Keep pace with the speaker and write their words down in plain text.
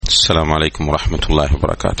السلام عليكم ورحمة الله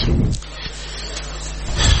وبركاته.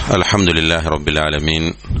 الحمد لله رب العالمين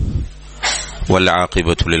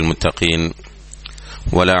والعاقبة للمتقين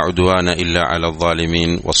ولا عدوان إلا على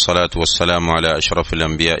الظالمين والصلاة والسلام على أشرف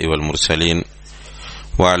الأنبياء والمرسلين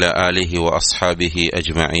وعلى آله وأصحابه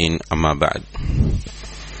أجمعين أما بعد.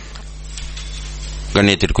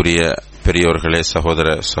 கண்ணியத்திற்குரிய பெரியோர்களே, சகோதர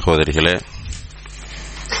சகோதரிகளே,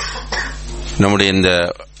 நம்முடைய இந்த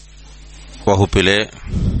வகுப்பிலே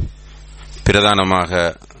பிரதானமாக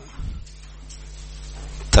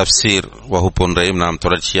தஃப்சீர் வகுப்பொன்றையும் நாம்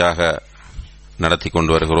தொடர்ச்சியாக நடத்தி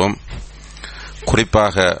கொண்டு வருகிறோம்.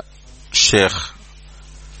 குறிப்பாக ஷேக்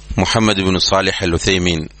முஹம்மது பின் சாலிஹ் அல்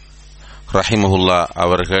உதைமீன் ரஹிமஹுல்லா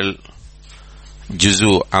அவர்கள்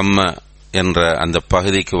ஜுஸு அம்ம என்ற அந்த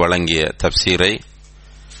பகுதிக்கு வழங்கிய தஃப்சீரை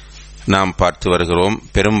நாம் பார்த்து வருகிறோம்.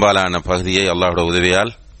 பெரும்பாலான பகுதியை அல்லாஹ்வுடைய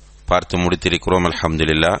உதவியால் பார்த்து முடித்திருக்கிறோம்,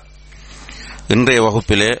 அல்ஹம்துலில்லாஹ். இன்றைய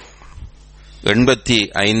வகுப்பிலே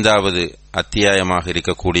 85வது அத்தியாயமாக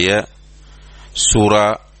இருக்கக்கூடிய சூரா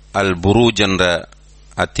அல் புரூஜ் என்ற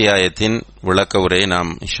அத்தியாயத்தின் விளக்க உரையை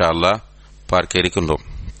நாம் இன்ஷா அல்லாஹ் பார்க்க இருக்கின்றோம்.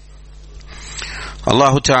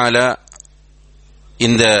 அல்லாஹு தஆலா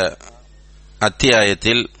இந்த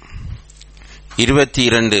அத்தியாயத்தில்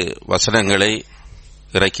 22 வசனங்களை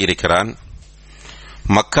இறக்கியிருக்கிறான்.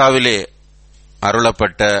 மக்காவிலே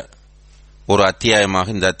அருளப்பட்ட ஒரு அத்தியாயமாக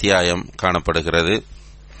இந்த அத்தியாயம் காணப்படுகிறது.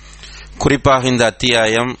 குறிப்பாக இந்த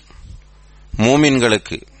அத்தியாயம்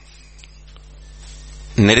மூமின்களுக்கு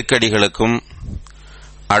நெருக்கடிகளுக்கும்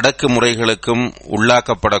அடக்குமுறைகளுக்கும்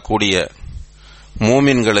உள்ளாக்கப்படக்கூடிய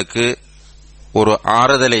மூமின்களுக்கு ஒரு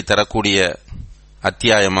ஆறுதலை தரக்கூடிய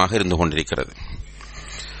அத்தியாயமாக இருந்து கொண்டிருக்கிறது.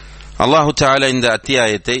 அல்லாஹு தஆலா இந்த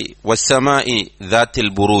அத்தியாயத்தை வஸ்ஸமாஇ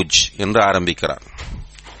ذاتில் புரூஜ் என்று ஆரம்பிக்கிறார்.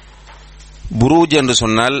 புரூஜ் என்று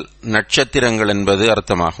சொன்னால் நட்சத்திரங்கள் என்பது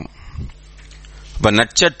அர்த்தமாகும்.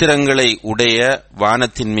 நட்சத்திரங்களை உடைய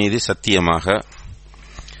வானத்தின் மீது சத்தியமாக,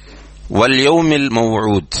 வல் யௌமில்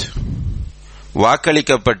மவ்ஊத்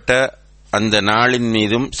வாக்களிக்கப்பட்ட அந்த நாளின்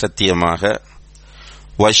மீதும் சத்தியமாக,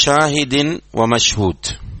 வஷாஹிதின்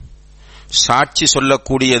வமஷ்ஹூத் சாட்சி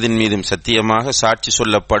சொல்லக்கூடியதின் மீதும் சத்தியமாக, சாட்சி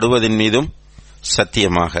சொல்லப்படுவதின் மீதும்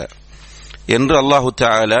சத்தியமாக என்று அல்லாஹு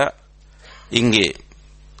தஆலா இங்கே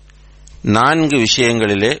 4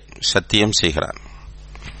 விஷயங்களிலே சத்தியம் செய்கிறார்.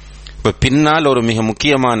 இப்ப பின்னால் ஒரு மிக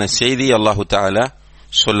முக்கியமான செய்தி அல்லாஹு தஆலா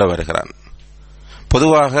சொல்ல வருகிறான்.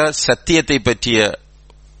 பொதுவாக சத்தியத்தை பற்றிய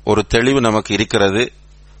ஒரு தெளிவு நமக்கு இருக்கிறது.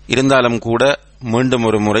 இருந்தாலும் கூட மீண்டும்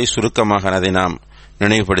ஒரு முறை சுருக்கமாக அதை நாம்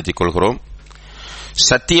நினைவுபடுத்திக் கொள்கிறோம்.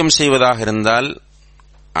 சத்தியம் செய்வதாக இருந்தால்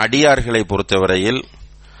அடியார்களை பொறுத்தவரையில்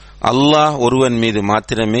அல்லாஹ் ஒருவன் மீது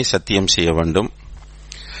மாத்திரமே சத்தியம் செய்ய வேண்டும்.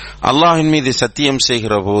 அல்லாஹ்வின் மீது சத்தியம்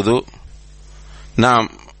செய்கிற போது நாம்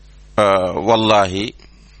வல்லாஹி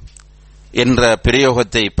என்ற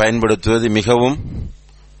பிரயோகத்தை பயன்படுத்துவது மிகவும்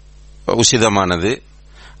உசிதமானது.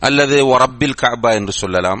 அல்லது ரப்பில் கஅபா என்று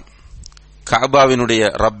சொல்லலாம். கஅபாவினுடைய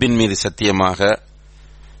ரப்பின் மீது சத்தியமாக,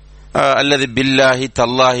 அல்லது பில்லாஹி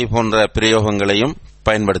தல்லாஹி போன்ற பிரயோகங்களையும்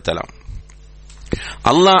பயன்படுத்தலாம்.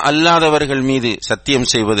 அல்லாஹ் அல்லாதவர்கள் மீது சத்தியம்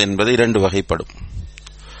செய்வது என்பது 2 வகைப்படும்.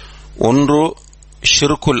 ஒன்று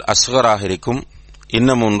ஷிர்குல் அஸ்கராக இருக்கும்,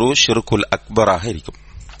 இன்னும் ஒன்று ஷிர்குல் அக்பராக இருக்கும்.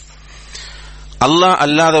 அல்லாஹ்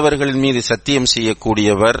அல்லாதவர்கள் மீது சத்தியம்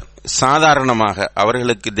செய்யக்கூடியவர் சாதாரணமாக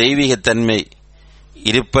அவர்களுக்கு தெய்வீகத்தன்மை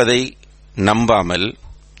இருப்பதை நம்பாமல்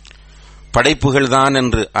படைப்புகள்தான்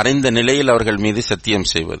என்று அறிந்த நிலையில் அவர்கள் மீது சத்தியம்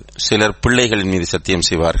செய்வது. சிலர் பிள்ளைகளின் மீது சத்தியம்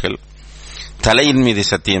செய்வார்கள், தலையின் மீது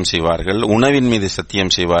சத்தியம் செய்வார்கள், உணவின் மீது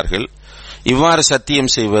சத்தியம் செய்வார்கள். இவ்வாறு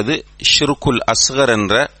சத்தியம் செய்வது ஷிர்குல் அஸ்கர்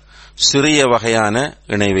என்ற சிறிய வகையான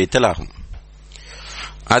இணை வைத்தல் ஆகும்.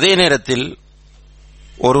 அதே நேரத்தில்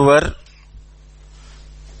ஒருவர்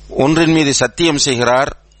ஒன்றின் மீது சத்தியம் செய்கிறார்,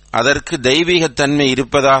 அதற்கு தெய்வீகத்தன்மை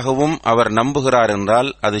இருப்பதாகவும் அவர் நம்புகிறார் என்றால்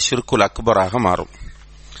அது ஷிர்குல் அக்பராக மாறும்.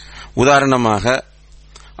 உதாரணமாக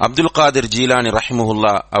அப்துல் காதிர் ஜீலானி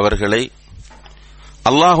ரஹிமஹுல்லா அவர்களை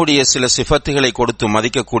அல்லாஹுடைய சில சிஃபத்துகளை கொடுத்து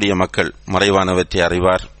மதிக்கக்கூடிய மக்கள், மறைவானவற்றை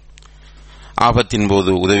அறிவார், ஆபத்தின்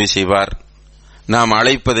போது உதவி செய்வார், நாம்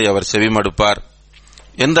அழைப்பதை அவர் செவிமடுப்பார்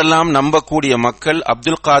என்றெல்லாம் நம்பக்கூடிய மக்கள்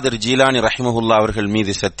அப்துல் காதிர் ஜீலானி ரஹிமஹுல்லா அவர்கள்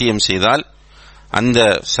மீது சத்தியம் செய்தால் அந்த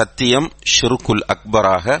சத்தியம் ஷிர்குல்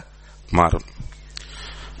அக்பராக மாறும்.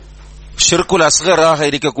 ஷிர்குல் அஸ்கராக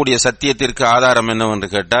இருக்கக்கூடிய சத்தியத்திற்கு ஆதாரம் என்னவென்று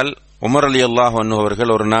கேட்டால், உமர் ரலியல்லாஹு அன்ஹு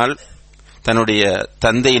அவர்கள் ஒரு நாள் தன்னுடைய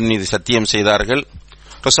தந்தையின் மீது சத்தியம் செய்தார்கள்.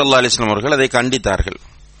 ரசூலுல்லாஹி ஸல்லல்லாஹு அலைஹி வஸல்லம் அவர்கள் அதை கண்டித்தார்கள்.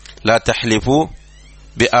 லா தஹ்லிஃபு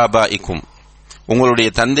பிஆபாஇக்கும், உங்களுடைய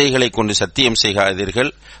தந்தைகளை கொண்டு சத்தியம்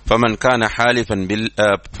செய்யாதீர்கள். ஃபமன்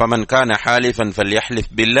கான ஹாலிஃபன்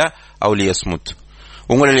ஃபல்யஹ்லிஃப் பில்லாஹ் அவ் லியஸ்முத்,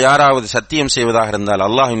 உங்களில் யாராவது சத்தியம் செய்வதாக இருந்தால்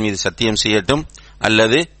அல்லாஹ்வின் மீது சத்தியம் செய்யட்டும்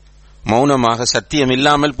அல்லது மௌனமாக சத்தியம்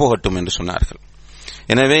இல்லாமல் போகட்டும் என்று சொன்னார்கள்.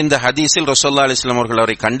 எனவே இந்த ஹதீஸில் ரசூலுல்லாஹி அலைஹி வஸல்லம் அவர்கள்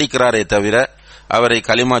அவரை கண்டிக்கிறாரே தவிர அவரை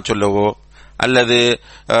கலிமா சொல்லவோ அல்லது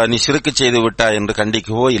நீ ஷிர்க் செய்து விட்டாய் என்று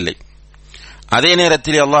கண்டிக்கவோ இல்லை. அதே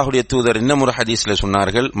நேரத்தில் அல்லாஹ்வுடைய தூதர் இன்னும் ஒரு ஹதீஸ்ல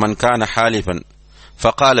சொன்னார்கள், மன் கான ஹாலிஃபன்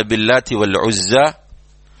ஃபகால பில்லாத்தி வல் உஸ்ஸா,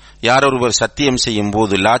 யார் ஒருவர் சத்தியம் செய்யும்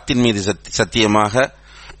போது லாத்தின் மீது சத்தியமாக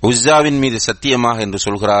உஸ்ஸாவின் மீது சத்தியமாக என்று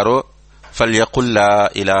சொல்கிறாரோ ஃபல்யகுல் லா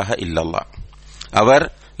இலாஹ இல்லல்லாஹ், அவர்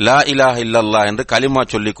லா இலாஹ இல்லல்லாஹ் என்று கலிமா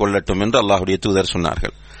சொல்லிக் கொள்ளட்டும் என்று அல்லாஹ்வுடைய தூதர்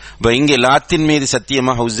சொன்னார்கள். இங்கே லாத்தின் மீது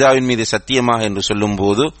சத்தியமாக உஸ்ஸாவின் மீது சத்தியமாக என்று சொல்லும்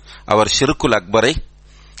போது அவர் ஷிர்குல் அக்பரை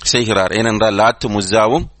செய்கிறார். ஏனென்றால் லாத்தும்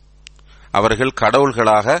உஸ்ஸாவும் அவர்கள்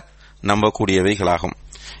கடவுள்களாக நம்பக்கூடியவைகளாகும்.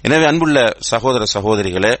 எனவே அன்புள்ள சகோதர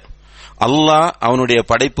சகோதரிகளே, அல்லாஹ் அவனுடைய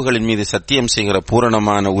படைப்புகளின் மீது சத்தியம் செய்கிற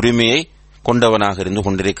பூரணமான உரிமையை கொண்டவனாக இருந்து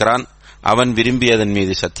கொண்டிருக்கிறான். அவன் விரும்பியதன்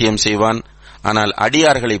மீது சத்தியம் செய்வான். ஆனால்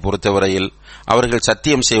அடியார்களை பொறுத்தவரையில் அவர்கள்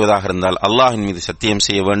சத்தியம் செய்வதாக இருந்தால் அல்லாஹின் மீது சத்தியம்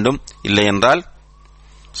செய்ய வேண்டும், இல்லை என்றால்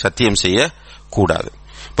சத்தியம் செய்ய கூடாது.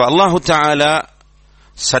 இப்ப அல்லாஹு தஆலா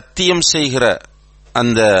சத்தியம் செய்கிற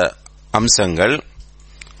அந்த அம்சங்கள்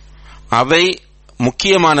அவை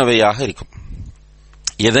முக்கியமானவையாக இருக்கும்.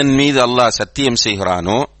 எதன் மீது அல்லாஹ் சத்தியம்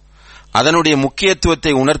செய்கிறானோ அதனுடைய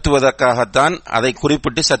முக்கியத்துவத்தை உணர்த்துவதற்காகத்தான் அதை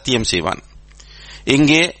குறிப்பிட்டு சத்தியம் செய்வான்.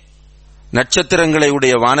 இங்கே நட்சத்திரங்களை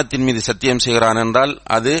உடைய வானத்தின் மீது சத்தியம் செய்கிறான் என்றால்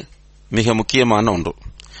அது மிக முக்கியமான ஒன்று.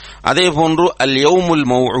 அதே போன்று அல் யௌமுல்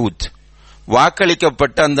மவ்ஊத்,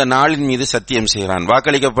 வாக்களிக்கப்பட்ட அந்த நாளின் மீது சத்தியம் செய்கிறான்.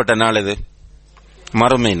 வாக்களிக்கப்பட்ட நாள் எது?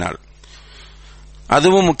 மறுமை நாள்.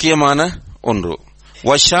 அதுவும் முக்கியமான ஒன்று.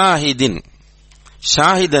 வஷாஹிதின்,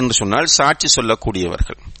 ஷாஹித் என்று சொன்னால் சாட்சி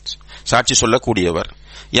சொல்லக்கூடியவர்கள், சாட்சி சொல்லக்கூடியவர்.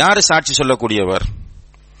 யாரு சாட்சி சொல்லக்கூடியவர்?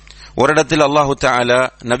 ஒரு இடத்தில் அல்லாஹு தஆலா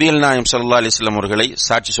நபிகள் நாயகம் ஸல்லல்லாஹு அலைஹி வஸல்லம் அவர்களை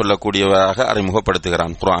சாட்சி சொல்லக்கூடியவராக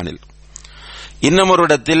அறிமுகப்படுத்துகிறான் குர்ஆனில். இன்னும் ஒரு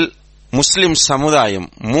இடத்தில் முஸ்லிம் சமுதாயம்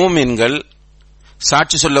மூமின்கள்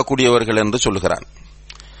சாட்சி சொல்லக்கூடியவர்கள் என்று சொல்கிறான்.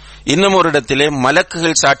 இன்னும் ஒரு இடத்திலே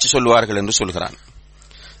மலக்குகள் சாட்சி சொல்வார்கள் என்று சொல்கிறான்.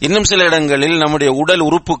 இன்னும் சில இடங்களில் நம்முடைய உடல்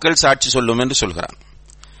உறுப்புகள் சாட்சி சொல்லும் என்று சொல்கிறான்.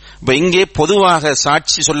 இப்ப இங்கே பொதுவாக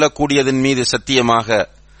சாட்சி சொல்லக்கூடியதன் மீது சத்தியமாக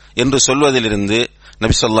என்று சொல்வதிலிருந்து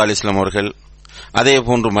நபி ஸல்லல்லாஹு அலைஹி வஸல்லம் அவர்கள், அதே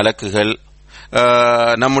போன்று மலக்குகள்,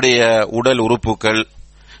 நம்முடைய உடல் உறுப்புகள்,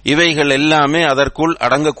 இவைகள் எல்லாமே அதற்குள்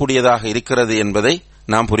அடங்கக்கூடியதாக இருக்கிறது என்பதை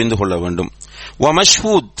நாம் புரிந்து கொள்ள வேண்டும்.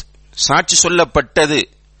 வமஷ்ஹூத், சாட்சி சொல்லப்பட்டது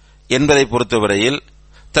என்பதை பொறுத்தவரையில்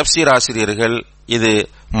தப்சீர் ஆசிரியர்கள் இது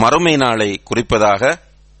மறுமை நாளை குறிப்பதாக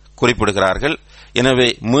குறிப்பிடுகிறார்கள். எனவே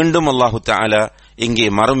மீண்டும் அல்லாஹு தஆலா இங்கே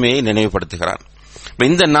மறுமையை நினைவுபடுத்துகிறான்.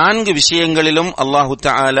 இந்த 4 விஷயங்களிலும் அல்லாஹு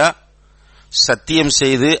தஆலா சத்தியம்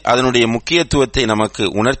செய்து அதனுடைய முக்கியத்துவத்தை நமக்கு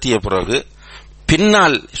உணர்த்திய பிறகு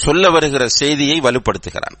பின்னால் சொல்ல வருகிற செய்தியை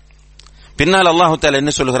வலுப்படுத்துகிறான். பின்னால் அல்லாஹு தஆலா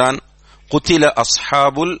என்ன சொல்கிறான்? குத்தில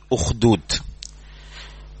அஸ்ஹாபுல் உஹ்தூத்.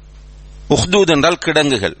 உஹ்தூத் என்றால்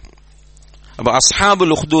கிடங்குகள். அப்ப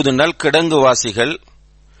அஸ்ஹாபுல் உஹ்தூத் என்றால் கிடங்குவாசிகள்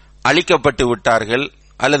அழிக்கப்பட்டு விட்டார்கள்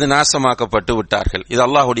அல்லது நாசமாக்கப்பட்டு விட்டார்கள். இது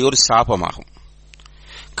அல்லாஹ்வுடைய ஒரு சாபமாகும்.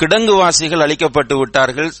 கிடங்குவாசிகள் அழிக்கப்பட்டு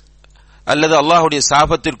விட்டார்கள் அல்லது அல்லாஹ்வுடைய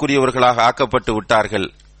சாபத்திற்குரியவர்களாக ஆக்கப்பட்டு விட்டார்கள்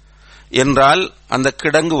என்றால் அந்த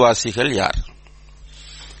கிடங்குவாசிகள் யார்?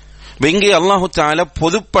 இங்கே அல்லாஹு தஆலா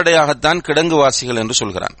பொதுப்படையாகத்தான் கிடங்குவாசிகள் என்று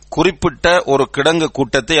சொல்கிறான். குறிப்பிட்ட ஒரு கிடங்கு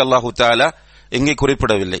கூட்டத்தை அல்லாஹு தஆலா இங்கே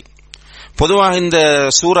குறிப்பிடவில்லை. பொதுவாக இந்த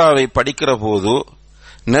சூறாவை படிக்கிற போது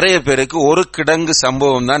நிறைய பேருக்கு ஒரு கிடங்கு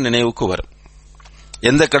சம்பவம் தான் நினைவுக்கு வரும்.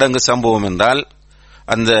 எந்த கிடங்கு சம்பவம் என்றால்,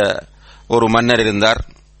 அந்த ஒரு மன்னர் இருந்தார்.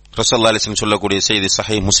 ரசூலுல்லாஹி அலைஹி வஸல்லம் சொல்லக்கூடிய செய்தி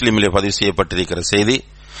சஹீஹ் முஸ்லிமிலே பதிவு செய்யப்பட்டிருக்கிற செய்தி.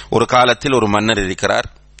 ஒரு காலத்தில் ஒரு மன்னர் இருக்கிறார்.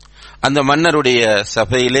 அந்த மன்னருடைய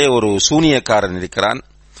சபையிலே ஒரு சூனியக்காரன் இருக்கிறான்.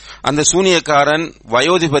 அந்த சூனியக்காரன்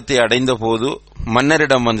வயோதிபத்தை அடைந்த போது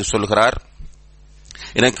மன்னரிடம் வந்து சொல்கிறார்,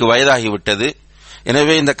 எனக்கு வயதாகிவிட்டது,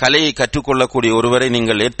 எனவே இந்த கலையை கற்றுக்கொள்ளக்கூடிய ஒருவரை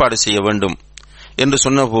நீங்கள் ஏற்பாடு செய்ய வேண்டும் என்று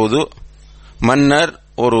சொன்னபோது மன்னர்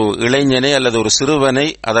ஒரு இளைஞனை அல்லது ஒரு சிறுவனை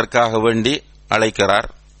அதற்காக வேண்டி அழைக்கிறார்.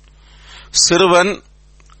 சிறுவன்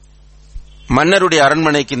மன்னருடைய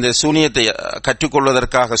அரண்மனைக்கு இந்த சூனியத்தை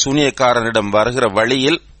கற்றுக்கொள்வதற்காக சூனியக்காரனிடம் வருகிற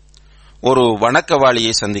வழியில் ஒரு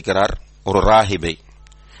வணக்கவாளியை சந்திக்கிறார். ஒரு ராஹிபை,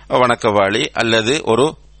 வணக்கவாளி அல்லது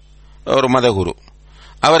ஒரு மதகுரு,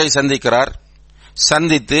 அவரை சந்திக்கிறார்.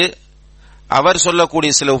 சந்தித்து அவர்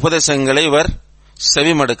சொல்லக்கூடிய சில உபதேசங்களை இவர்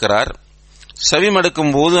செவிமடுக்கிறார்.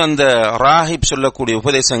 செவிமடுக்கும் போது அந்த ராஹிப் சொல்லக்கூடிய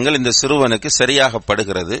உபதேசங்கள் இந்த சிறுவனுக்கு சரியாக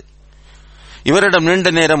படுகிறது. இவரிடம் நீண்ட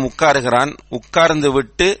நேரம் உட்காருகிறான். உட்கார்ந்து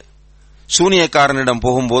விட்டு சூனியக்காரனிடம்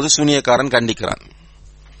போகும்போது சூனியக்காரன் கண்டிக்கிறான்.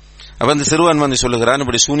 அப்ப அந்த சிறுவன் வந்து சொல்லுகிறான்,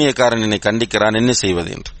 இப்படி சூனியக்காரன் என்னை கண்டிக்கிறான், என்ன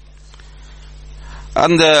செய்வது என்று.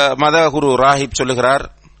 அந்த மதகுரு ராஹிப் சொல்லுகிறார்,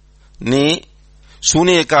 நீ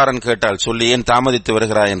சூனியக்காரன் கேட்டால் சொல்லி ஏன் தாமதித்து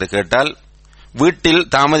வருகிறாய் என்று கேட்டால் வீட்டில்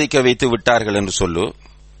தாமதிக்க வைத்து விட்டார்கள் என்று சொல்லு,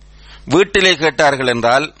 வீட்டிலே கேட்டார்கள்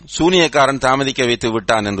என்றால் சூனியக்காரன் தாமதிக்க வைத்து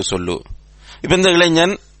விட்டான் என்று சொல்லு. இப்ப இந்த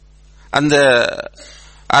இளைஞன் அந்த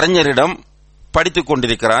அறிஞரிடம் படித்துக்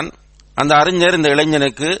கொண்டிருக்கிறான். அந்த அறிஞர் இந்த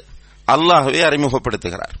இளைஞனுக்கு அல்லாஹ்வை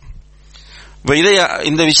அறிமுகப்படுத்துகிறார்.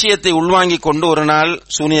 இந்த விஷயத்தை உள்வாங்கிக் கொண்டு ஒரு நாள்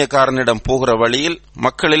சூனியக்காரனிடம் போகிற வழியில்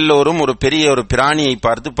மக்கள் எல்லோரும் ஒரு பெரிய ஒரு பிராணியை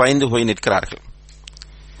பார்த்து பயந்து போய் நிற்கிறார்கள்.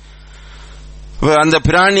 அந்த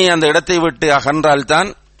பிராணி அந்த இடத்தை விட்டு அகன்றால்தான்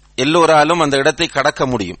எல்லோராலும் அந்த இடத்தை கடக்க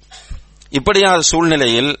முடியும். இப்படியான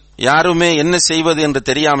சூழ்நிலையில் யாருமே என்ன செய்வது என்று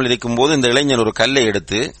தெரியாமல் இருக்கும் போது இந்த இளைஞன் ஒரு கல்லை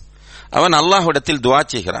எடுத்து அவன் அல்லாஹ்விடத்தில் துஆ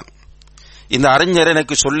செய்கிறான். இந்த அறிஞர்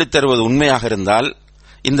எனக்கு சொல்லித் தருவது உண்மையாக இருந்தால்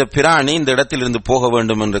இந்த பிராணி இந்த இடத்திலிருந்து போக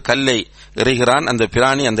வேண்டும் என்று கல்லை எறிகிறான். அந்த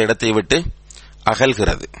பிராணி அந்த இடத்தை விட்டு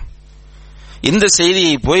அகல்கிறது. இந்த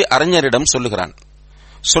செய்தியை போய் அறிஞரிடம் சொல்லுகிறான்.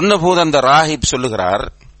 சொன்னபோது அந்த ராஹிப் சொல்லுகிறார்,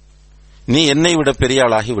 நீ என்னை விட பெரிய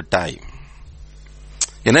ஆளாகி விட்டாய்,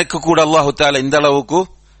 எனக்கு கூட அல்லாஹு தஆலா இந்த அளவுக்கு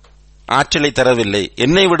ஆற்றலை தரவில்லை,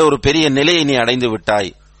 என்னை விட ஒரு பெரிய நிலையை நீ அடைந்து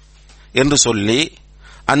விட்டாய் என்று சொல்லி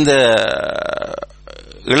அந்த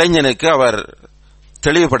இளைஞனுக்கு அவர்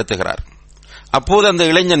தெளிவுபடுத்துகிறார். அப்போது அந்த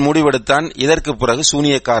இளைஞன் முடிவெடுத்தான், இதற்கு பிறகு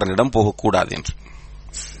சூனியக்காரனிடம் போகக்கூடாது என்று.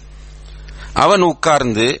 அவன்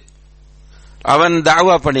உட்கார்ந்து அவன்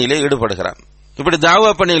தாவா பணியிலே ஈடுபடுகிறான். இப்படி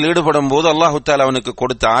தாவா பணியில் ஈடுபடும் போது அல்லாஹு தஆலா அவனுக்கு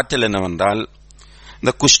கொடுத்த ஆற்றல் என்னவென்றால்,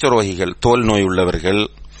 இந்த குஷ்டரோகிகள், தோல் நோய் உள்ளவர்கள்,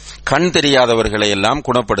 கண் தெரியாதவர்களை எல்லாம்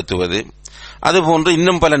குணப்படுத்துவது, அதுபோன்று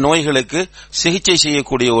இன்னும் பல நோய்களுக்கு சிகிச்சை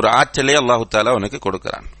செய்யக்கூடிய ஒரு ஆற்றலை அல்லாஹு தஆலா அவனுக்கு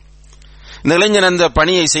கொடுக்கிறான். இந்த இளைஞன் அந்த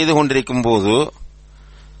பணியை செய்து கொண்டிருக்கும் போது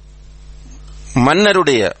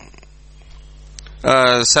மன்னருடைய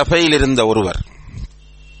சபையில் இருந்த ஒருவர்,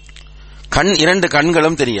 இரண்டு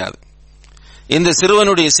கண்களும் தெரியாது, இந்த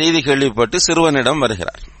சிறுவனுடைய செய்தி கேள்விப்பட்டு சிறுவனிடம்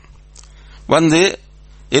வருகிறார். வந்து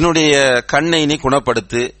என்னுடைய கண்ணை நீ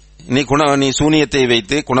குணப்படுத்து, நீ சூனியத்தை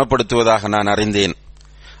வைத்து குணப்படுத்துவதாக நான் அறிந்தேன்.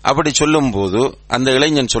 அப்படி சொல்லும் போது அந்த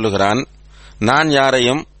இளைஞன் சொல்லுகிறான், நான்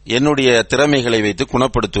யாரையும் என்னுடைய திறமைகளை வைத்து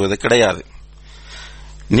குணப்படுத்துவது கிடையாது.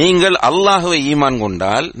 நீங்கள் அல்லாஹ்வை ஈமான்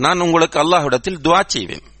கொண்டால் நான் உங்களுக்கு அல்லாஹ்விடத்தில் துஆ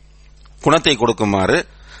செய்வேன் குணத்தை கொடுக்குமாறு.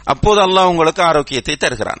 அப்போது அல்லாஹ் உங்களுக்கு ஆரோக்கியத்தை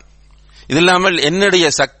தருகிறான். இதில்லாமல் என்னுடைய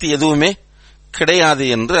சக்தி எதுவுமே கிடையாது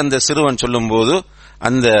என்று அந்த சிறுவன் சொல்லும்போது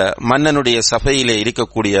அந்த மன்னனுடைய சபையிலே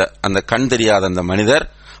இருக்கக்கூடிய அந்த கண் தெரியாத அந்த மனிதர்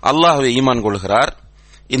அல்லாஹ்வை ஈமான் கொள்கிறார்.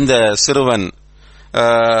 இந்த சிறுவன்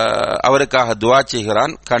அவருக்காக துஆ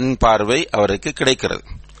செய்கிறான். கண் பார்வை அவருக்கு கிடைக்கிறது.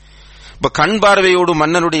 இப்ப கண் பார்வையோடு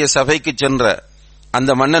மன்னனுடைய சபைக்கு சென்ற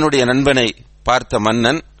அந்த மன்னனுடைய நண்பனை பார்த்த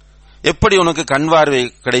மன்னன், எப்படி உனக்கு கண் பார்வை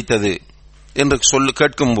கிடைத்தது என்று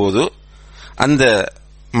கேட்கும்போது அந்த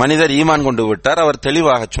மனிதர் ஈமான் கொண்டு விட்டார். அவர்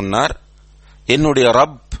தெளிவாக சொன்னார், என்னுடைய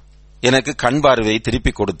ரப் எனக்கு கண் பார்வையை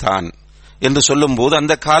திருப்பி கொடுத்தான் என்று சொல்லும்போது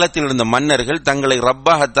அந்த காலத்தில் இருந்த மன்னர்கள் தங்களை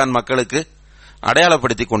ரப்பாகத்தான் மக்களுக்கு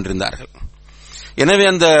அடையாளப்படுத்திக் கொண்டிருந்தார்கள். எனவே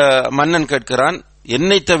அந்த மன்னன் கேட்கிறான்,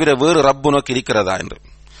 என்னை தவிர வேறு ரப் உனக்கு இருக்கிறதா என்று.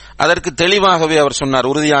 அதற்கு தெளிவாகவே அவர் சொன்னார்,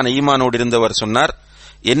 உறுதியான ஈமானோடு இருந்தவர் சொன்னார்,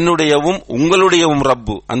 என்னுடையவும் உங்களுடையவும்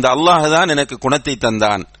ரப்பு அந்த அல்லாஹ் தான் எனக்கு குணத்தை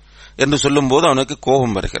தந்தான் என்று சொல்லும்போது அவனுக்கு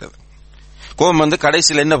கோபம் வருகிறது. கோபம் வந்து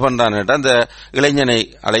கடைசியில் என்ன பண்றான், அந்த இளைஞனை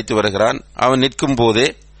அழைத்து வருகிறான். அவன் நிற்கும் போதே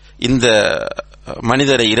இந்த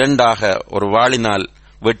மனிதரை இரண்டாக ஒரு வாளினால்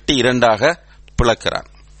வெட்டி இரண்டாக பிளக்கிறான்.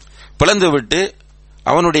 பிளந்துவிட்டு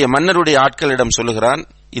அவனுடைய மன்னருடைய ஆட்களிடம் சொல்லுகிறான்,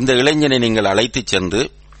 இந்த இளைஞனை நீங்கள் அழைத்து சென்று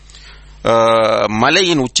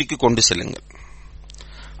மலையின் உச்சிக்கு கொண்டு செல்லுங்கள்.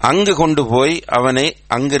 அங்கு கொண்டு போய் அவனை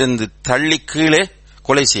அங்கிருந்து தள்ளி கீழே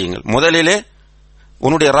கொலை செய்யுங்கள். முதலிலே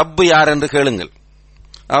உன்னுடைய ரப்பு யார் என்று கேளுங்கள்.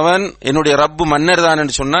 அவன் என்னுடைய ரப்பு மன்னர் தான்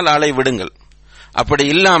என்று சொன்னால் ஆளை விடுங்கள். அப்படி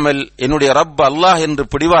இல்லாமல் என்னுடைய ரப் அல்லாஹ் என்று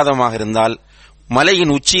பிடிவாதமாக இருந்தால்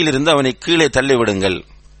மலையின் உச்சியிலிருந்து அவனை கீழே தள்ளி விடுங்கள்.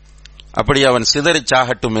 அப்படி அவன் சிதறி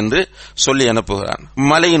சாகட்டும் என்று சொல்லி அனுப்புகிறான்.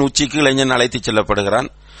 மலையின் உச்சிக்கு இளைஞன் அழைத்துச் செல்லப்படுகிறான்.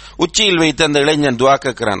 உச்சியில் வைத்து அந்த இளைஞன் துஆ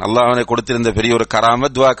கேட்கிறான். அல்லாஹ் அவனை கொடுத்திருந்த பெரிய ஒரு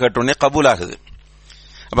கராமத், துஆ கேட்டோடனே கபூல் ஆகுது.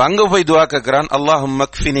 அப்ப அங்க போய் துஆ கேட்கிறான், அல்லாஹும்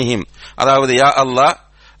மக்ஃபினிஹிம், அதாவது யா அல்லாஹ்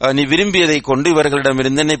நீ விரும்பியதை கொண்டு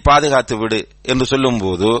இவர்களிடமிருந்து என்னை பாதுகாத்து விடு என்று சொல்லும்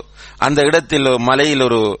போது அந்த இடத்தில் மலையில்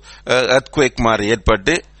ஒரு எர்த்குவேக் மாதிரி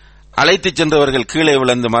ஏற்பட்டு அழைத்துச் சென்றவர்கள் கீழே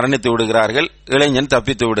விழுந்து மரணித்து விடுகிறார்கள். இளைஞன்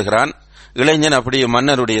தப்பித்து விடுகிறான். இளைஞன் அப்படியே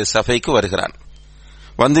மன்னருடைய சபைக்கு வருகிறான்.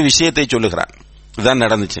 வந்து விஷயத்தை சொல்லுகிறான், இதுதான்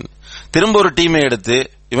நடந்துச்சு. திரும்ப ஒரு டீமை எடுத்து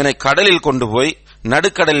இவனை கடலில் கொண்டு போய்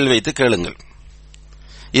நடுக்கடலில் வைத்து கேளுங்கள்.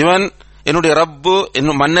 இவன் என்னுடைய ரப்பு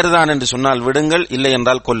என்னும் மன்னர் தான் என்று சொன்னால் விடுங்கள், இல்லை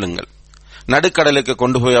என்றால் கொல்லுங்கள். நடுக்கடலுக்கு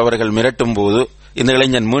கொண்டு போய் அவர்கள் மிரட்டும் போது இந்த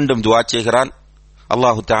இளைஞன் மீண்டும் துஆ செய்கிறான்.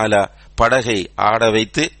 அல்லாஹு தஆலா படகை ஆட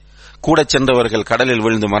வைத்து கூட சென்றவர்கள் கடலில்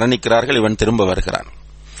விழுந்து மரணிக்கிறார்கள். இவன் திரும்ப வருகிறான்.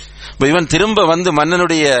 இவன் திரும்ப வந்து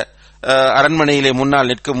மன்னனுடைய அரண்மனையிலே முன்னால்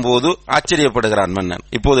நிற்கும் போது ஆச்சரியப்படுகிறான் மன்னன்.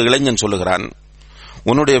 இப்போது இளைஞன் சொல்லுகிறான்,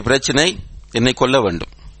 உன்னுடைய பிரச்சனை என்னை கொல்ல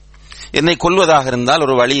வேண்டும். என்னை கொல்வதாக இருந்தால்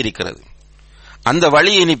ஒரு வழி இருக்கிறது. அந்த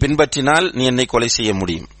வழியை நீ பின்பற்றினால் நீ என்னை கொலை செய்ய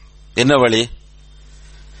முடியும். என்ன வழி?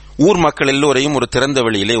 ஊர் மக்கள் எல்லோரையும் ஒரு திறந்த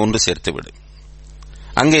வழியிலே ஒன்று சேர்த்து விடு.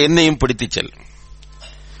 அங்கே என்னையும் பிடித்து செல்.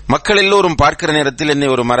 மக்கள் எல்லோரும் பார்க்கிற நேரத்தில் என்னை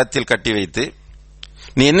ஒரு மரத்தில் கட்டி வைத்து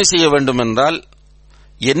நீ என்ன செய்ய வேண்டும் என்றால்,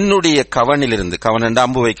 என்னுடைய கவனிலிருந்து, கவன் என்ற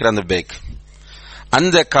அம்பு வைக்கிற அந்த பேக்,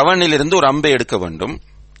 அந்த கவனிலிருந்து ஒரு அம்பை எடுக்க வேண்டும்.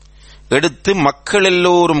 எடுத்து மக்கள்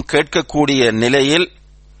எல்லோரும் கேட்கக்கூடிய நிலையில்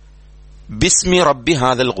பிஸ்மி ரப்பி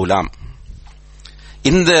ஹாதல் குலாம்,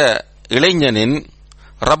 இந்த இளைஞனின்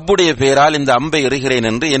ரப்புடைய பெயரால் இந்த அம்பை எறிகிறேன்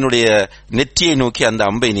என்று என்னுடைய நெற்றியை நோக்கி அந்த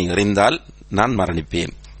அம்பை நீ எறிந்தால் நான்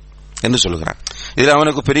மரணிப்பேன் என்று சொல்கிறான். இதில்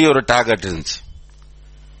அவனுக்கு பெரிய ஒரு டார்கெட் இருந்துச்சு,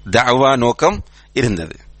 தஅவா நோக்கம்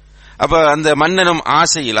இருந்தது. அப்ப அந்த மன்னனும்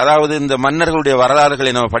ஆசையில், அதாவது இந்த மன்னர்களுடைய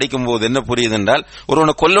வரலாறுகளை நம்ம படிக்கும் போது என்ன புரியுது என்றால்,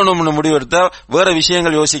 ஒருவனை கொல்லணும்னு முடிவெடுத்தா வேற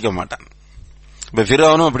விஷயங்கள் யோசிக்க மாட்டான். இப்ப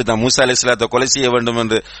ஃபிரௌனும் அப்படித்தான், மூசா அலைஹிஸ்ஸலாத்தை கொலை செய்ய வேண்டும்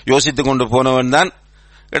என்று யோசித்துக் கொண்டு போனவன் தான்.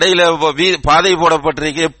 இடையில பாதை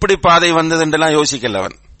போடப்பட்டிருக்க, எப்படி பாதை வந்தது என்றெல்லாம் யோசிக்கல,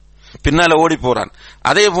 அவன் பின்னால ஓடி போறான்.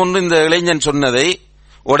 அதே போன்று இந்த இளைஞன் சொன்னதை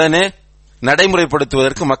உடனே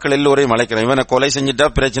நடைமுறைப்படுத்துவதற்கு மக்கள் எல்லோரையும் அழைக்கிறான். இவனை கொலை செஞ்சிட்டா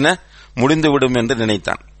பிரச்சனை முடிந்துவிடும் என்று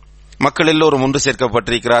நினைத்தான். மக்கள் எல்லோரும் ஒன்று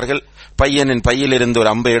சேர்க்கப்பட்டிருக்கிறார்கள். பையனின் பையில் இருந்து ஒரு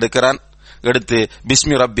அம்பை எடுக்கிறான். எடுத்து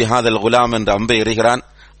பிஸ்மி ரப்பி ஹாதல் குலாம் என்ற அம்பை எறிகிறான்.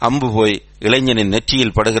 அம்பு போய் இளைஞனின்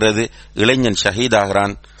நெற்றியில் படுகிறது. இளைஞன்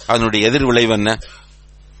ஷஹீதாகிறான். அதனுடைய எதிர்விளைவு என்ன?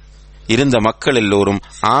 இருந்த மக்கள் எல்லோரும்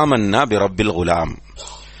ஆமன்னா பி ரப்பில் குலாம்,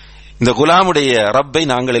 இந்த குலாமுடைய ரப்பை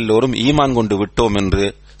நாங்கள் எல்லோரும் ஈமான் கொண்டு விட்டோம் என்று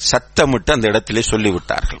சத்தமிட்டு அந்த இடத்திலே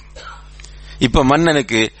சொல்லிவிட்டார்கள். இப்ப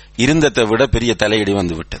மன்னனுக்கு இருந்ததை விட பெரிய தலையடி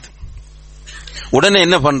வந்து விட்டது. உடனே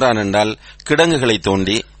என்ன பண்றான் என்றால், கிடங்குகளை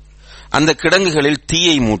தோண்டி அந்த கிடங்குகளில்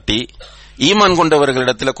தீயை மூட்டி ஈமான்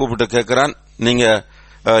கொண்டவர்களிடத்தில் கூப்பிட்டு கேட்கிறான், நீங்க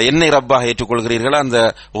என்னை ரப்பாக ஏற்றுக்கொள்கிறீர்களா, அந்த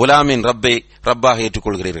குலாமின் ரப்பை ரப்பாக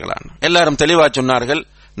ஏற்றுக்கொள்கிறீர்களா? எல்லாரும் தெளிவா சொன்னார்கள்,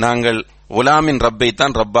 நாங்கள் குலாமின் ரப்பை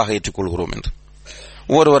தான் ரப்பாக ஏற்றுக்கொள்கிறோம் என்று.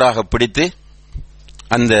 ஒருவராக பிடித்து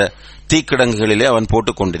அந்த தீக்கிடங்குகளிலே அவன்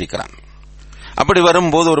போட்டுக் கொண்டிருக்கிறான். அப்படி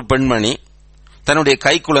வரும்போது ஒரு பெண்மணி தன்னுடைய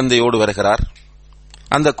கை குழந்தையோடு வருகிறார்.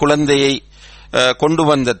 அந்த குழந்தையை கொண்டு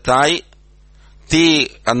வந்த தாய் தீ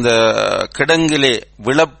அந்த கிடங்கிலே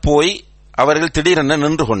விழப்போய் அவர்கள் திடீரென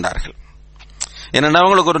நின்று கொண்டார்கள். ஏன்னா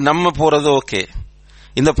அவங்களுக்கு ஒரு நம்ம போறது ஓகே,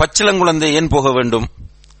 இந்த பச்சிளங்குழந்தை ஏன் போக வேண்டும்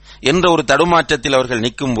என்ற ஒரு தடுமாற்றத்தில் அவர்கள்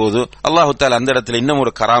நிற்கும் போது அல்லாஹு தஆலா அந்த இடத்தில் இன்னும்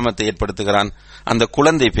ஒரு கராமத்தை ஏற்படுத்துகிறான். அந்த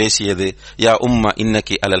குழந்தை பேசியது, யா உம்மா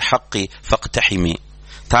இன்னக்கி அலல் ஹக்கி ஃபக்தஹிமி,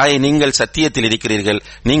 தாயை நீங்கள் சத்தியத்தில் இருக்கிறீர்கள்,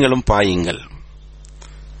 நீங்களும் பாயுங்கள்.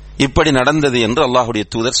 இப்படி நடந்தது என்று அல்லாஹுடைய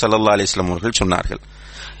தூதர் ஸல்லல்லாஹு அலைஹி வஸல்லம் அவர்கள் சொன்னார்கள்.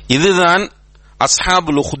 இதுதான்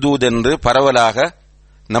அஸ்ஹாபுல் உஹ்தூத் என்று பரவலாக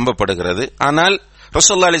நம்பப்படுகிறது. ஆனால்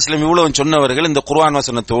ரசூலுல்லாஹி அலைஹி வஸல்லம் இவ்வளவு சொன்னவர்கள் இந்த குர்ஆன்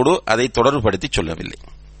வசனத்தோடு அதை தொடர்புபடுத்தி சொல்லவில்லை.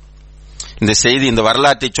 இந்த செய்தி, இந்த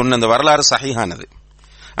வரலாற்றை சொன்ன அந்த வரலாறு சஹீஹானது.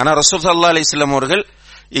 ஆனால் ரசூல் ஸல்லல்லாஹு அலைஹி வஸல்லம் அவர்கள்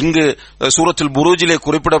இங்கு சூரத்துல் புரூஜிலே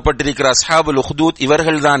குறிப்பிடப்பட்டிருக்கிற அஸ்ஹாபுல் உஹ்தூத்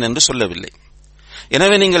இவர்கள்தான் என்று சொல்லவில்லை.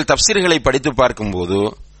 எனவே நீங்கள் தப்சீர்களை படித்து பார்க்கும்போது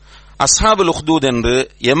அஸ்ஹாபுல் உஹ்தூத் என்று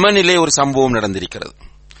யமனிலே ஒரு சம்பவம் நடந்திருக்கிறது.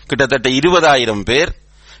 கிட்டத்தட்ட 20,000 பேர்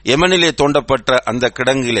யமனிலே தோண்டப்பட்ட அந்த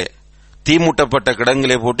கிடங்கிலே, தீமூட்டப்பட்ட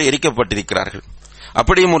கிடங்கிலே போட்டு எரிக்கப்பட்டிருக்கிறார்கள்.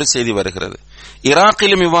 அப்படியும் ஒரு செய்தி வருகிறது.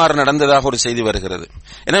 ஈராக்கிலும் இவ்வாறு நடந்ததாக ஒரு செய்தி வருகிறது.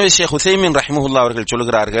 எனவே ஷேக் உசைமின் ரஹிமஹுல்லாஹ் அவர்கள்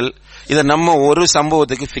சொல்கிறார்கள், இதை நம்ம ஒரு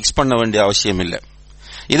சம்பவத்துக்கு பிக்ஸ் பண்ண வேண்டிய அவசியம் இல்லை.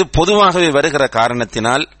 இது பொதுவாகவே வருகிற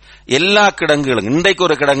காரணத்தினால் எல்லா கிடங்குகளும், இன்றைக்கு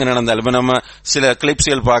ஒரு கிடங்கு நடந்தால், இப்ப நம்ம சில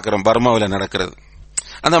கிளிப்ஸ்கள் பார்க்கிறோம், பர்மாவில் நடக்கிறது,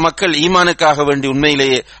 அந்த மக்கள் ஈமானுக்காக வேண்டி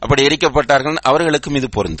உண்மையிலேயே அப்படி எரிக்கப்பட்டார்கள், அவர்களுக்கும் இது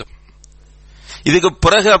பொருந்தும். இதுக்கு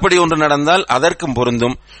பிறகு அப்படி ஒன்று நடந்தால் அதற்கும்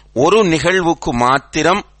பொருந்தும். ஒரு நிகழ்வுக்கு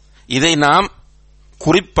மாத்திரம் இதை நாம்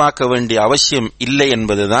குறிப்பாக்க வேண்டிய அவசியம் இல்லை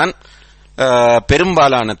என்பதுதான்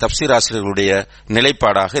பெரும்பாலான தப்சீர் ஆசிரியர்களுடைய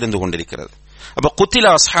நிலைப்பாடாக இருந்து கொண்டிருக்கிறது. அப்ப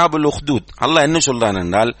குத்தில அஸ்ஹாபுல் உஹ்தூத், அல்லாஹ் என்ன சொல்றான்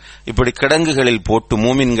என்றால், இப்படி கிடங்குகளில் போட்டு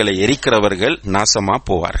மூமின்களை எரிக்கிறவர்கள் நாசமா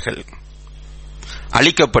போவார்கள்,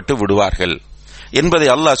 அழிக்கப்பட்டு விடுவார்கள் என்பதை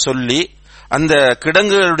அல்லாஹ் சொல்லி அந்த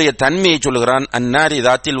கிடங்குகளுடைய தன்மையை சொல்கிறான். அன்னாரி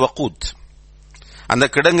தாத்தில் வகூத், அந்த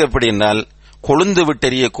கிடங்கு எப்படி என்றால் கொழுந்து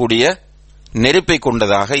விட்டெறியக்கூடிய நெருப்பை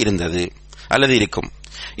கொண்டதாக இருந்தது அல்லது இருக்கும்.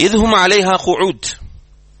 இதுஹும் அலைஹா குஊத்,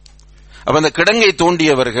 அப்ப அந்த கிடங்கை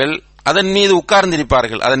தோண்டியவர்கள் அதன் மீது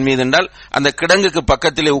உட்கார்ந்திருப்பார்கள். அதன் மீது என்றால் அந்த கிடங்குக்கு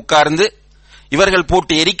பக்கத்திலே உட்கார்ந்து இவர்கள்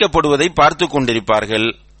போட்டு எரிக்கப்படுவதை பார்த்து கொண்டிருப்பார்கள்.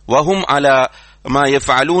 வஹும் அலா மா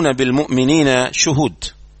யஃஅலூன பில் முஃமினீன ஷுஹூத்,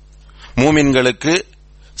 மூமின்களுக்கு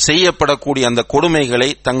செய்யப்படக்கூடிய அந்த கொடுமைகளை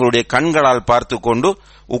தங்களுடைய கண்களால் பார்த்து கொண்டு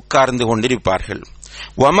உட்கார்ந்து கொண்டிருப்பார்கள்.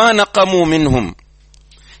 வமா நகமு மின்ஹும்,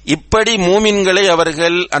 இப்படி மூமின்களை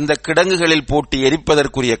அவர்கள் அந்த கிடங்குகளில் போட்டு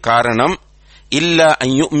எரிப்பதற்குரிய காரணம் இல்லா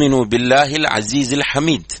அன் யுமினு பில்லாஹில் அஸீஸில்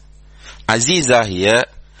ஹமீத், அசீஸாகிய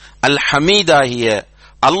அல் ஹமீதாகிய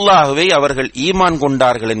அல்லாஹ்வை அவர்கள் ஈமான்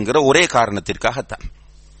கொண்டார்கள் என்கிற ஒரே காரணத்திற்காகத்தான்.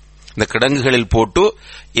 இந்த கிடங்குகளில் போட்டு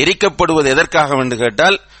எரிக்கப்படுவது எதற்காக என்று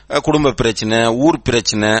கேட்டால் குடும்ப பிரச்சனை, ஊர்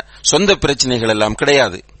பிரச்சனை, சொந்த பிரச்சனைகள் எல்லாம்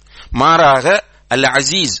கிடையாது. மாறாக அல்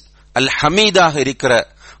அசீஸ் அல் ஹமீதாக இருக்கிற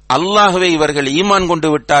அல்லாஹ்வை இவர்கள் ஈமான் கொண்டு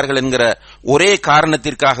விட்டார்கள் என்கிற ஒரே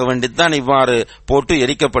காரணத்திற்காக வேண்டித்தான் இவ்வாறு போட்டு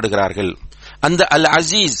எரிக்கப்படுகிறார்கள். அந்த அல்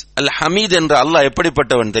அசீஸ் அல் ஹமீத் என்ற அல்லாஹ்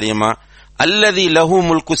எப்படிப்பட்டவன் தெரியுமா? அல்லதி லஹு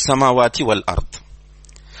முல்கு ஸமாவாத்தி வல் அர்த்,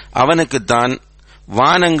 அவனுக்குத்தான்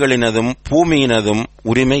வானங்களினதும் பூமியினதும்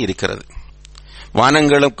உரிமை இருக்கிறது.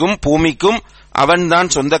 வானங்களுக்கும் பூமிக்கும்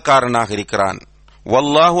அவன்தான் சொந்தக்காரனாக இருக்கிறான்.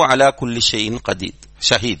 வல்லாஹு அலா குல்லி ஷைஇன் கதீர்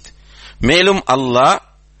ஷஹீத், மேலும் அல்லாஹ்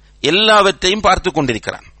எல்லாவற்றையும் பார்த்துக்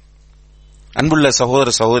கொண்டிருக்கிறான். அன்புள்ள சகோதர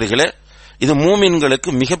சகோதரிகளே, இது மூமின்களுக்கு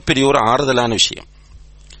மிகப்பெரிய ஒரு ஆறுதலான விஷயம்.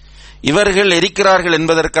 இவர்கள் எரிக்கிறார்கள்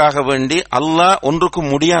என்பதற்காக வேண்டி அல்லாஹ்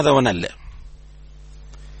ஒன்றுக்கும் முடியாதவன் அல்ல.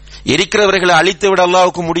 எரிக்கிறவர்களை அழித்துவிட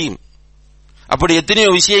அல்லாஹ்வுக்கு முடியும். அப்படி எத்தனையோ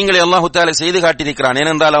விஷயங்களை அல்லாஹு தஆலா செய்து காட்டியிருக்கிறான்.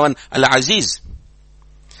 ஏனென்றால் அவன் அல் அசீஸ்.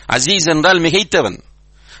 அசீஸ் என்றால் மிகைத்தவன்.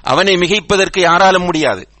 அவனை மிகைப்பதற்கு யாராலும்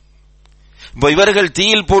முடியாது. இப்போ இவர்கள்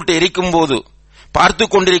தீயில் போட்டு எரிக்கும் போது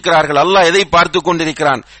பார்த்துக் கொண்டிருக்கிறார்கள். அல்லாஹ் எதை பார்த்துக்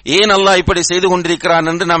கொண்டிருக்கிறான், ஏன் அல்லாஹ் இப்படி செய்து கொண்டிருக்கிறான்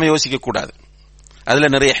என்று நாம் யோசிக்க கூடாது. அதுல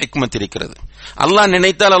நிறைய ஹிக்மத் இருக்கிறது. அல்லாஹ்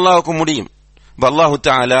நினைத்தால் அல்லாஹ்வுக்கு முடியும். அல்லாஹு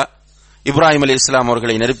தஆலா இப்ராஹிம் அலைஹிஸ்ஸலாம்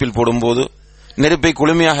அவர்களை நெருப்பில் போடும்போது நெருப்பை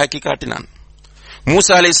குளுமையாக ஆக்கி காட்டினான்.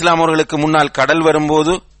 மூசா அலைஹிஸ்ஸலாம் அவர்களுக்கு முன்னால் கடல்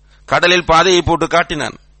வரும்போது கடலில் பாதையை போட்டு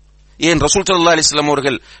காட்டினான். ஏன் ரசூல் ஸல்லல்லாஹு அலைஹி வஸல்லம்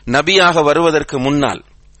அவர்கள் நபியாக வருவதற்கு முன்னால்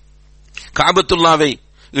காபத்துல்லாவை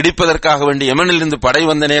இடிப்பதற்காக வேண்டி யமனிலிருந்து படை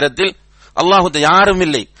வந்த நேரத்தில் அல்லாஹு யாரும்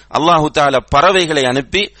இல்லை, அல்லாஹு தஆலா பறவைகளை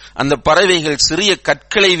அனுப்பி அந்த பறவைகள் சிறிய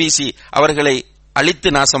கற்களை வீசி அவர்களை அழித்து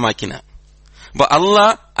நாசமாக்கின.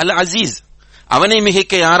 அல்லாஹ் அல் அசீஸ், அவனை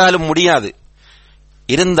மிகைக்க யாராலும் முடியாது.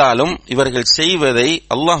 இருந்தாலும் இவர்கள் செய்வதை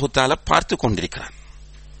அல்லாஹு தஆலா பார்த்துக் கொண்டிருக்கிறான்.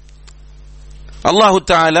 அல்லாஹு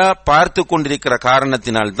தஆலா பார்த்துக் கொண்டிருக்கிற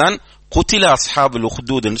காரணத்தினால்தான் குதில அஸ்ஹாபுல்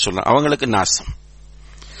உஹ்தூத் என்று சொல்றான். அவங்களுக்கு நாசம்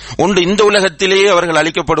ஒன்று, இந்த உலகத்திலேயே அவர்கள்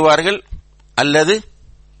அழிக்கப்படுவார்கள், அல்லது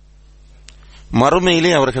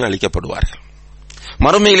மறுமையிலே அவர்கள் அழிக்கப்படுவார்கள்.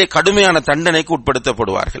 மறுமையிலே கடுமையான தண்டனைக்கு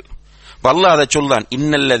உட்படுத்தப்படுவார்கள். அல்லாஹ் அதை சொல்றான்,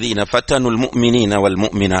 இன்னல்லதீன ஃபதனுல் முஃமினீன வல்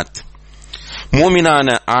முஃமினாத், மூமினான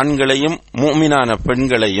ஆண்களையும் மூமினான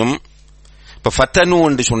பெண்களையும். இப்ப ஃபதனு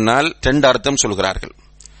என்று சொன்னால் ரெண்டு அர்த்தம் சொல்கிறார்கள்.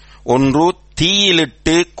 ஒன்று,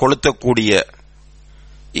 தீயிலிட்டு கொளுத்தக்கூடிய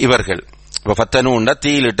இவர்கள். இப்ப ஃபதனு என்றா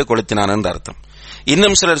தீயிலிட்டு கொளுத்தினான் என்ற அர்த்தம்.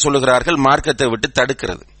 இன்னும் சிலர் சொல்லுகிறார்கள் மார்க்கத்தை விட்டு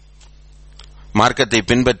தடுக்கிறது, மார்க்கத்தை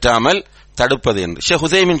பின்பற்றாமல் தடுப்பது என்று. ஷேக்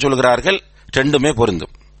உதைமின் சொல்கிறார்கள் ரெண்டுமே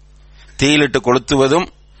பொருந்தும். தீயிலிட்டு கொளுத்துவதும்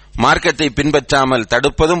மார்க்கத்தை பின்பற்றாமல்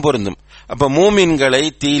தடுப்பதும் பொருந்தும். அப்ப மூமின்களை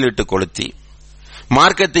தீயிலிட்டு கொளுத்தி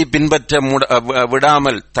மார்க்கத்தை பின்பற்ற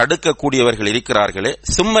விடாமல் தடுக்கக்கூடியவர்கள் இருக்கிறார்களே,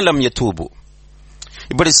 சும்மலம் யதூபு,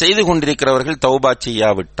 இப்படி செய்து கொண்டிருக்கிறவர்கள் தௌபா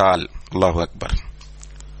செய்யாவிட்டால், அல்லாஹு அக்பர்.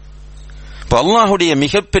 இப்ப அல்லாஹுடைய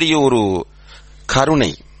மிகப்பெரிய ஒரு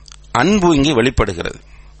கருணை, அன்பு இங்கே வெளிப்படுகிறது.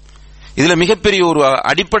 இதுல மிகப்பெரிய ஒரு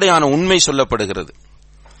அடிப்படையான உண்மை சொல்லப்படுகிறது.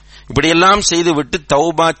 இப்படியெல்லாம் செய்துவிட்டு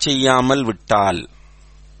தௌபா செய்யாமல் விட்டால்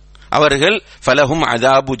அவர்கள் ஃபலஹும்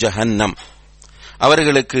அதாபு ஜஹன்னம்,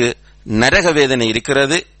 அவர்களுக்கு நரக வேதனை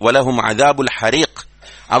இருக்கிறது. வலஹும் அதாபுல் ஹரீக்,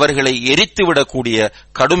 அவர்களை எரித்துவிடக்கூடிய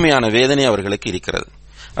கடுமையான வேதனை அவர்களுக்கு இருக்கிறது.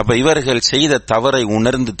 அப்ப இவர்கள் செய்த தவறை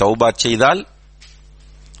உணர்ந்து தௌபா செய்தால்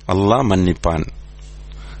அல்லாஹ் மன்னிப்பான்.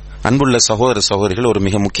 அன்புள்ள சகோதர சகோதரிகள், ஒரு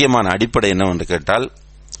மிக முக்கியமான அடிப்படை என்னவென்று கேட்டால்,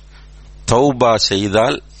 தௌபா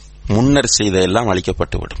செய்தால் முன்னர் செய்த எல்லாம்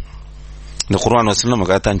அழிக்கப்பட்டுவிடும். இந்த குர்ஆன் வசனம்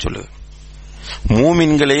நமக்குத்தான் சொல்லுது.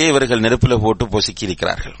 மூமின்களையே இவர்கள் நெருப்பில் போட்டு பொசுக்கி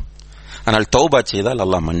இருக்கிறார்கள், ஆனால் தௌபா செய்தால்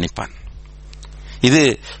அல்லாஹ் மன்னிப்பான். இது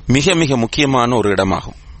மிக மிக முக்கியமான ஒரு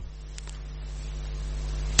இடமாகும்.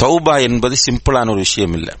 தௌபா என்பது சிம்பிளான ஒரு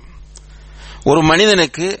விஷயம் இல்லை. ஒரு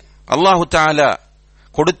மனிதனுக்கு அல்லாஹு தஆலா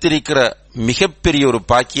கொடுத்திருக்கிற மிகப்பெரிய ஒரு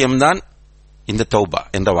பாக்கியம்தான் இந்த தௌபா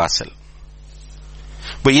என்ற வாசல்.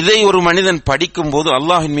 இப்ப இதை ஒரு மனிதன் படிக்கும் போது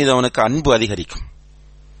அல்லாஹ்வின் மீது அவனுக்கு அன்பு அதிகரிக்கும்.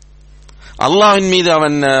 அல்லாஹ்வின் மீது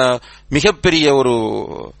அவன் மிகப்பெரிய ஒரு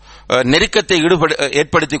நெருக்கத்தை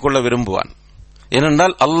ஏற்படுத்திக் கொள்ள விரும்புவான்.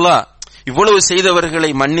 ஏனென்றால் அல்லாஹ் இவ்வளவு செய்தவர்களை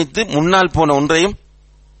மன்னித்து முன்னால் போன ஒன்றையும்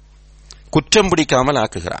குற்றம் பிடிக்காமல்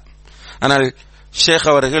ஆக்குகிறான். ஆனால் ஷேக்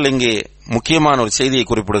அவர்கள் இங்கே முக்கியமான ஒரு செய்தியை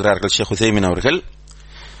குறிப்பிடுகிறார்கள். ஷேக் உதைமின் அவர்கள்,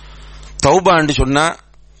 தௌபா என்று சொன்னா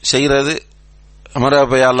செய்யறது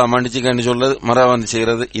மரபை அல்லாஹ் மன்னிச்சுக்கன்னு சொல்றது, மரப வந்து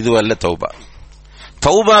செய்யறது, இது அல்ல தௌபா.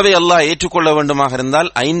 தௌபாவை அல்லாஹ் ஏற்றுக்கொள்ள வேண்டுமாக இருந்தால்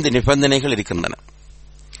 5 நிபந்தனைகள் இருக்கின்றன.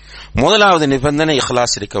 முதலாவது நிபந்தனை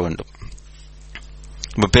இஹ்லாஸ் இருக்க வேண்டும்.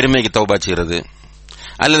 இப்ப பெருமைக்கு தௌபா செய்யறது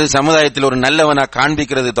அல்லது சமுதாயத்தில் ஒரு நல்லவனா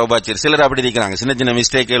காண்பிக்கிறது தௌபா செய்யறது. சிலர் அப்படி இருக்கிறாங்க. சின்ன சின்ன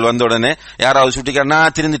மிஸ்டேக்குகள் வந்த உடனே யாராவது சுட்டிக்கார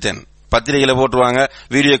நான் திருந்திட்டேன், பத்திரிகையில போட்டுருவாங்க,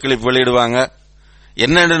 வீடியோ கிளிப் வெளியிடுவாங்க.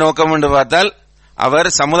 என்ன நோக்கம் என்று பார்த்தால் அவர்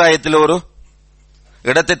சமுதாயத்தில் ஒரு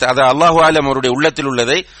இடத்தை, அது அல்லாஹு ஆலம் அவருடைய உள்ளத்தில்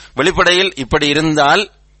உள்ளதை வெளிப்படையில் இப்படி இருந்தால்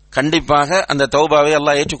கண்டிப்பாக அந்த தௌபாவை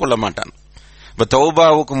அல்லாஹ் ஏற்றுக்கொள்ள மாட்டான். இப்ப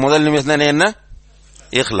தௌபாவுக்கு முதல் நிபந்தனை என்ன?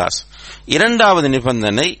 இஹ்லாஸ். இரண்டாவது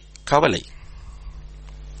நிபந்தனை கவலை,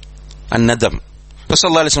 அந்நதம்.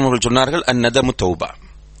 ரசூலுல்லாஹி அலைஹி வஸல்லம் சொன்னார்கள், அந்நதமு தௌபா.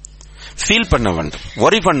 ஃபீல் பண்ண வேண்டும்,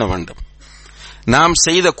 வரி பண்ண வேண்டும், நாம்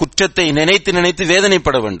செய்த குற்றத்தை நினைத்து நினைத்து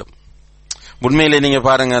வேதனைப்பட வேண்டும். உண்மையிலே நீங்க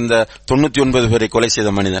பாருங்க, அந்த 99 பேரை கொலை செய்த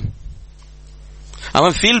மனிதன்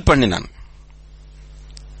அவன் ஃபீல் பண்ணினான்.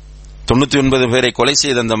 99 பேரை கொலை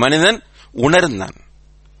செய்த அந்த மனிதன் உணர்ந்தான்,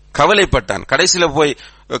 கவலைப்பட்டான். கடைசியில போய்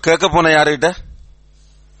கேட்க போன யாருகிட்ட?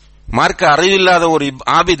 மார்க்க அறிவில்லாத ஒரு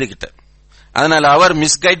ஆபிது கிட்ட. அதனால அவர்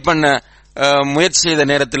மிஸ்கைட் பண்ண முயற்சி செய்த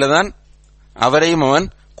நேரத்தில் தான் அவரையும் அவன்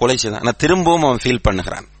கொலை செய்தான். ஆனா திரும்பவும் அவன் ஃபீல்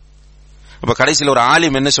பண்ணுகிறான். அப்ப கடைசியில் ஒரு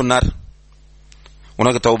ஆலிம் என்ன சொன்னார்?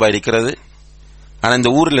 உனக்கு தௌபா இருக்கிறது, ஆனா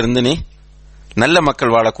இந்த ஊரில் இருந்து நீ நல்ல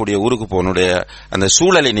மக்கள் வாழக்கூடிய ஊருக்கு போனுடைய அந்த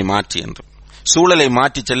சூழலை நீ மாற்றி என்று. சூழலை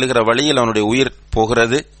மாற்றி செல்லுகிற வழியில் அவனுடைய உயிர்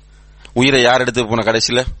போகிறது. உயிரை யார் எடுத்து போன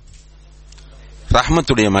கடைசியில?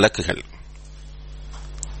 ரஹ்மத்துடைய மலக்குகள்.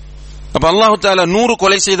 அப்ப அல்லாஹு தஆலா 100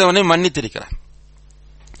 கொலை செய்தவனை மன்னித்திருக்கிறான்.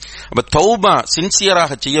 அப்ப தௌபா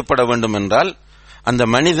சின்சியராக செய்யப்பட வேண்டும் என்றால் அந்த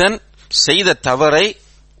மனிதன் செய்த தவறை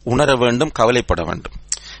உணர வேண்டும், கவலைப்பட வேண்டும்.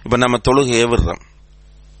 இப்ப நம்ம தொழுகையை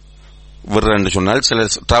விடுறேன்னு சொன்னால்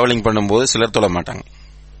சிலர் டிராவலிங் பண்ணும்போது சிலர் தொழ மாட்டாங்க.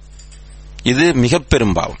 இது மிக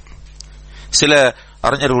பெரும் பாவம். சில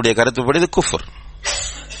அறிஞர்களுடைய கருத்துப்படி இது குஃபர்.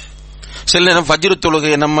 சில நேரம் ஃபஜ்ர்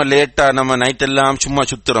தொழுகையை நம்ம லேட்டா, நம்ம நைட் எல்லாம் சும்மா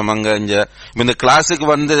சுத்துறோம் அங்க இங்க. இந்த கிளாஸுக்கு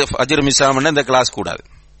வந்து ஃபஜ்ர் மிஸ் ஆகும்னா இந்த கிளாஸ் கூடாது.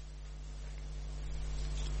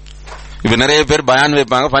 இப்ப நிறைய பேர் பயான்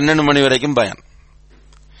வைப்பாங்க, 12 மணி வரைக்கும் பயான்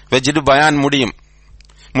வச்சுட்டு பயான்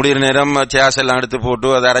முடிகிற நேரம் சேர்ஸ் எல்லாம் எடுத்து போட்டு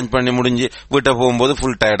அதை அரேஞ்ச் பண்ணி முடிஞ்சு வீட்டை போகும்போது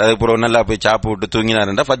ஃபுல் டயர்ட். அதுக்கப்புறம் நல்லா போய் சாப்பிட்டு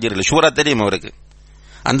தூங்கினாருன்றா ஃபஜ்ரில் ஷூரா தெரியும் அவருக்கு.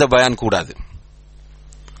 அந்த பயான் கூடாது.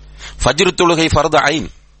 ஃபஜ்ர் தொழுகை ஃபர்து ஐன்,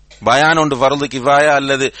 பயான் ஒன்று ஃபர்து கிஃபாயா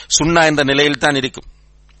அல்லது சுன்னா என்ற நிலையில் தான் இருக்கும்.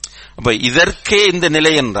 அப்ப இதற்கே இந்த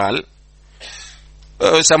நிலை என்றால்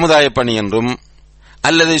சமுதாய பணி என்றும்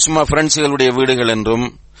அல்லது சும்மா ஃப்ரெண்ட்ஸுகளுடைய வீடுகள் என்றும்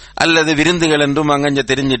அல்லது விருந்துகள் என்றும் அங்கஞ்ச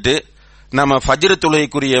தெரிஞ்சிட்டு நம்ம ஃபஜ்ர்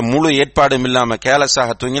தொழுகைக்குரிய முழு ஏற்பாடும் இல்லாம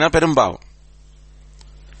கேலஸாக தூங்கினா பெரும்பாவம்.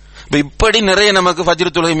 இப்படி நிறைய நமக்கு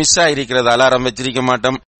ஃபஜ்ர் தொழுகை மிஸ் ஆகிருக்கிறது. அலாரம் வச்சிருக்க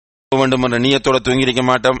மாட்டோம், வேண்டும் என்ற நியத்தோட தூங்கிருக்க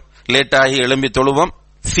மாட்டோம், லேட் ஆகி எழும்பி தொழுவோம்.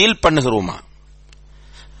 ஃபீல் பண்ணுகிறோமா?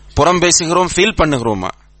 புறம் பேசுகிறோம், ஃபீல்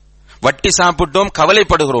பண்ணுகிறோமா? வட்டி சாப்பிட்டோம்,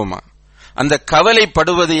 கவலைப்படுகிறோமா? அந்த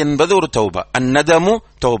கவலைப்படுவது என்பது ஒரு தௌபா. அந்நதமு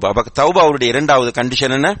தௌபா. தௌபாவுடைய இரண்டாவது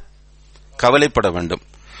கண்டிஷன் என்ன? கவலைப்பட வேண்டும்.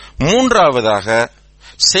 மூன்றாவதாக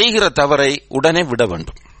செய்கிற தவறை உடனே விட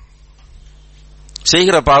வேண்டும்,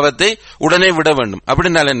 செய்கிற பாவத்தை உடனே விட வேண்டும்.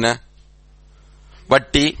 அப்படின்னால என்ன?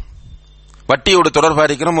 வட்டியோடு தொடர்பா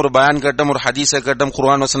இருக்கிறோம், ஒரு பயான் கேட்டோம், ஒரு ஹதீஸை கேட்டோம்,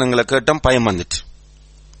 குர்ஆன் வசனங்களை கேட்டோம், பயம் வந்துட்டு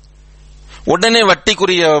உடனே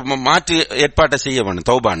வட்டிக்குரிய மாற்று ஏற்பாட்டை செய்ய வேண்டும்.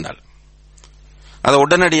 தௌபாண்டால் அதை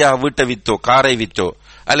உடனடியாக வீட்டை விற்றோ, காரை விற்றோ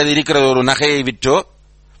அல்லது இருக்கிற ஒரு நகையை விற்றோ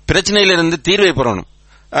பிரச்சனையிலிருந்து தீர்வை பெறணும்.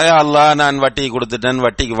 அல்லாஹ், நான் வட்டி கொடுத்துட்டேன்,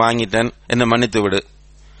 வட்டிக்கு வாங்கிட்டேன், என்ன மன்னித்து விடு.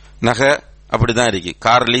 நகை அப்படிதான் இருக்கு,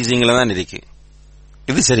 கார் லீசிங்ல தான் இருக்கு.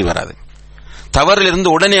 இது சரி வராது. தவறிலிருந்து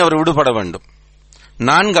உடனே அவர் விடுபட வேண்டும்.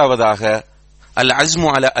 நான்காவதாக அல் அஸ்மு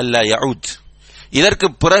அல அல்லா யஊத். இதற்கு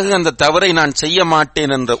பிறகு அந்த தவறை நான் செய்ய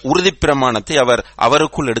மாட்டேன் என்ற உறுதி பிரமாணத்தை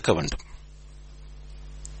அவருக்குள் எடுக்க வேண்டும்.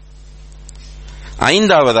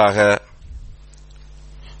 ஐந்தாவதாக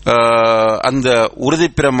அந்த உறுதி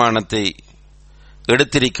பிரமாணத்தை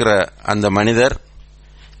எடுத்திருக்கிற அந்த மனிதர்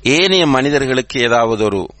ஏனைய மனிதர்களுக்கு ஏதாவது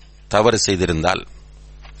ஒரு தவறு செய்திருந்தால்,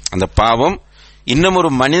 அந்த பாவம் இன்னும் ஒரு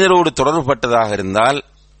மனிதரோடு தொடர்புபட்டதாக இருந்தால்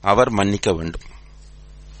அவர் மன்னிக்க வேண்டும்.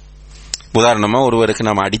 உதாரணமா, ஒருவருக்கு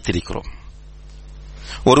நாம் அடித்திருக்கிறோம்,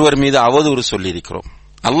 ஒருவர் மீது அவதூறு சொல்லியிருக்கிறோம்.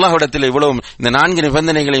 அல்லாஹ்விடத்தில் இவ்வளவு இந்த 4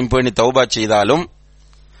 நிபந்தனைகளையும் பேணி தௌபா செய்தாலும்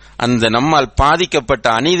அந்த நம்மால் பாதிக்கப்பட்ட,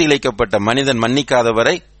 அநீதி இழைக்கப்பட்ட மனிதன்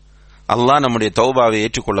மன்னிக்காதவரை அல்லாஹ் நம்முடைய தௌபாவை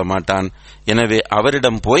ஏற்றுக்கொள்ள மாட்டான். எனவே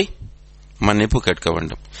அவரிடம் போய் மன்னிப்பு கேட்க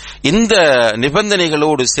வேண்டும். இந்த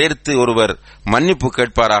நிபந்தனைகளோடு சேர்த்து ஒருவர் மன்னிப்பு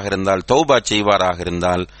கேட்பாராக இருந்தால், தௌபா செய்வாராக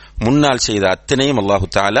இருந்தால், முன்னால் செய்த அத்தனையும் அல்லாஹு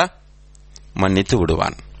தஆலா மன்னித்து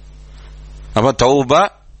விடுவான். அப்ப தௌபா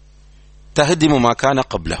தஹ்திமு மா கான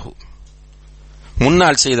கப்லஹு,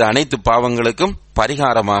 முன்னால் செய்த அனைத்து பாவங்களுக்கும்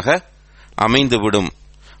பரிகாரமாக அமைந்துவிடும்.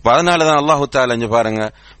 அதனாலதான் அல்லாஹு தஆலா இங்க பாருங்க,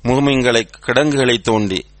 முஹ்மின்களை கிடங்குகளை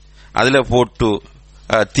தோண்டி அதுல போட்டு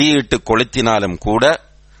தீயிட்டு கொளுத்தினாலும் கூட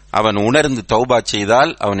அவன் உணர்ந்து தௌபா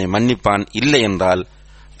செய்தால் அவனை மன்னிப்பான். இல்லை என்றால்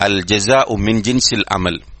அல் ஜஸாஉ மின் ஜின்ஸில்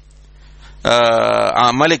அமல்,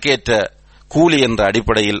 அமலுக்கேற்ற கூலி என்ற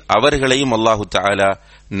அடிப்படையில் அவர்களையும் அல்லாஹு தஆலா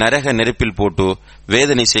நரக நெருப்பில் போட்டு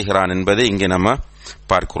வேதனை செய்கிறான் என்பதை இங்கே நம்ம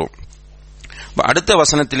பார்க்கிறோம். அடுத்த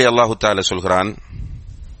வசனத்திலே அல்லாஹு தஆலா சொல்கிறான்,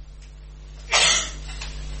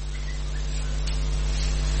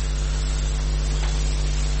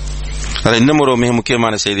 இன்னும் ஒரு மிக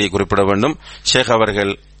முக்கியமான செய்தியை குறிப்பிட வேண்டும். ஷேக்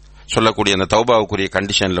அவர்கள் சொல்லக்கூடிய அந்த தௌபாவுக்குரிய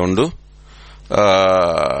கண்டிஷன்ல உண்டு,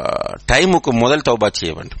 டைமுக்கு முதல் தௌபா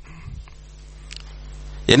செய்ய வேண்டும்.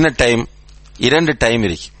 என்ன டைம்? 2 டைம்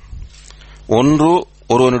இருக்கு. ஒன்று,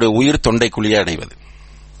 ஒருவனுடைய உயிர் தொண்டைக்குழியை அடைவது.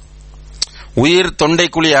 உயிர்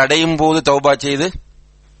தொண்டைக்குழியை அடையும் போது தௌபா செய்து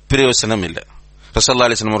பிரயோசனம் இல்லை. ரசூலுல்லாஹி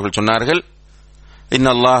அலைஹி வஸல்லம் அவர்கள் சொன்னார்கள்,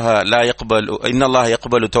 இன்னல்லாஹ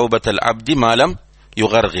யக்பலு தௌபத்தல் அப்தி மா லம்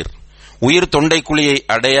யுகர்கிர். உயிர் தொண்டைக்குழியை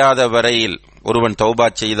அடையாத வரையில் ஒருவன் தௌபா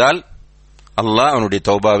செய்தால் அல்லாஹ் அவனுடைய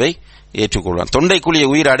தௌபாவை ஏற்றுக்கொள்வான். தொண்டைக்குழியை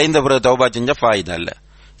உயிர் அடைந்த பிறகு தௌபா செஞ்சா ஃபாயிதா இல்ல.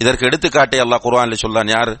 இதற்கு எடுத்துக்காட்டை அல்லாஹ் குர்ஆன்ல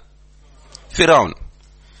சொல்றான். யார்? ஃபிரௌன்.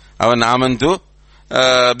 அவன் ஆமந்து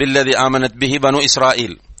பில்லதி ஆமனத் பிஹி பனு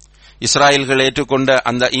இஸ்ராயில், இஸ்ராயல்கள் ஏற்றுக்கொண்ட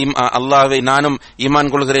அந்த அல்லாஹ்வை நானும்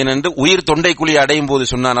ஈமான் கொள்கிறேன் என்று உயிர் தொண்டைக்குழியை அடையும் போது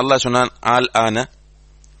சொன்னான். அல்லாஹ் சொன்னான், ஆல் ஆன,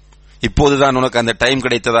 இப்போதுதான் உனக்கு அந்த டைம்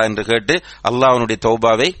கிடைத்ததா என்று கேட்டு அல்லாஹ் அவனுடைய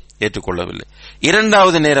தௌபாவை ஏற்றுக்கொள்ளவில்லை.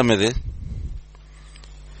 இரண்டாவது நேரம் எது?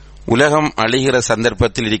 உலகம் அழிகிற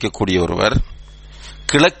சந்தர்ப்பத்தில் இருக்கக்கூடிய ஒருவர்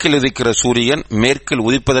கிழக்கில் இருக்கிற சூரியன் மேற்கில்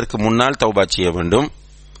உதிப்பதற்கு முன்னால் தௌபா செய்ய வேண்டும்.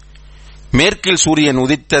 மேற்கில் சூரியன்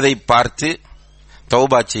உதித்ததை பார்த்து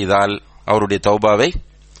தௌபா செய்தால் அவருடைய தௌபாவை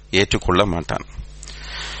ஏற்றுக்கொள்ள மாட்டான்.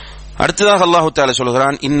 அடுத்ததாக அல்லாஹு தஆலா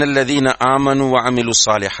சொல்கிறான், இன்னல்லதீன ஆமனு வ அமிலுஸ்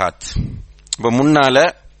ஸாலிஹாத். இப்ப முன்னால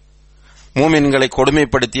மூமின்களை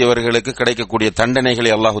கொடுமைப்படுத்தியவர்களுக்கு கிடைக்கக்கூடிய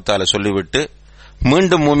தண்டனைகளை அல்லாஹு தஆலா சொல்லிவிட்டு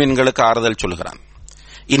மீண்டும் மூமின்களுக்கு ஆறுதல் சொல்கிறான்.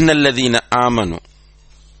 இன்னல்லதீன ஆமனு,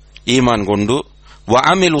 ஈமான் கொண்டு, வ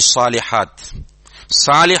அமிலுஸ் ஸாலிஹாத்,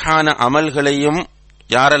 சாலிஹான அமல்களையும்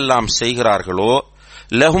யாரெல்லாம் செய்கிறார்களோ,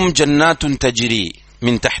 லஹும் ஜன்னாத்துன் தஜ்ரி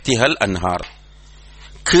மின் தஹ்திஹல் அன்ஹார்,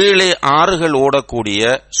 கீழே ஆறுகள் ஓடக்கூடிய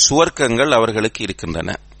சுவர்க்கங்கள் அவர்களுக்கு இருக்கின்றன.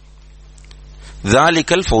 ذَلِكَ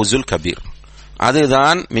الْفَوْزُ الْكَبِيرُ,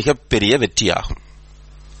 அதுதான் மிகப்பெரிய வெற்றியாகும்.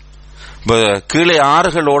 கீழே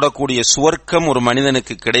ஆறுகள் ஓடக்கூடிய சுவர்க்கம் ஒரு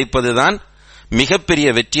மனிதனுக்கு கிடைப்பதுதான் மிகப்பெரிய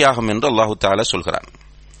வெற்றியாகும் என்று அல்லாஹு தஆலா சொல்கிறான்.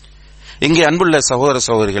 இங்கே அன்புள்ள சகோதர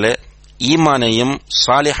சகோதரிகளே, ஈமானையும்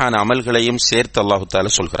சாலிஹான அமல்களையும் சேர்த்து அல்லாஹு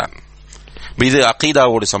தஆலா சொல்கிறான். இது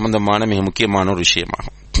அகீதாவோடு சம்பந்தமான மிக முக்கியமான ஒரு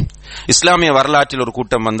விஷயமாகும். இஸ்லாமிய வரலாற்றில் ஒரு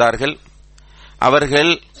கூட்டம் வந்தார்கள்.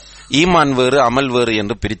 அவர்கள் ஈமான் வேறு அமல் வேறு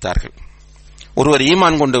என்று பிரித்தார்கள். ஒருவர்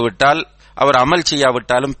ஈமான் கொண்டு விட்டால் அவர் அமல்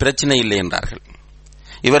செய்யாவிட்டாலும் பிரச்சனை இல்லை என்றார்கள்.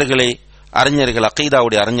 இவர்களை அறிஞர்கள்,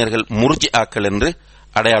 அகீதாவுடைய அறிஞர்கள் முர்ஜிஆக்கள் என்று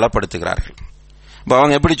அடையாளப்படுத்துகிறார்கள்.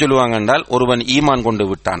 அவங்க எப்படி சொல்லுவாங்க என்றால், ஒருவன் ஈமான் கொண்டு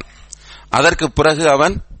விட்டான், அதற்கு பிறகு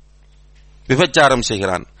அவன் விபச்சாரம்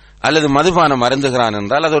செய்கிறான் அல்லது மதுபானம் அருந்துகிறான்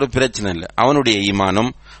என்றால் அது ஒரு பிரச்சனை இல்லை. அவனுடைய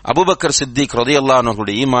ஈமானும் அபூபக்கர் சித்திக் ரலியல்லாஹு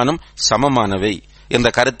அன்ஹுடைய ஈமானும் சமமானவை என்ற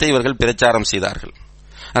கருத்தை இவர்கள் பிரச்சாரம் செய்தார்கள்.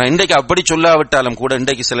 ஆனால் இன்றைக்கு அப்படி சொல்லாவிட்டாலும் கூட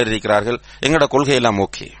இன்றைக்கு சிலர் இருக்கிறார்கள், எங்களோட கொள்கை எல்லாம்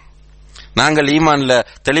ஓகே, நாங்கள் ஈமான்ல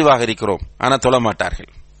தெளிவாக இருக்கிறோம், ஆனால் தொழ மாட்டார்கள்,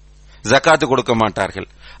 ஜகாத்து கொடுக்க மாட்டார்கள்,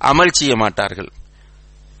 அமல் செய்ய மாட்டார்கள்.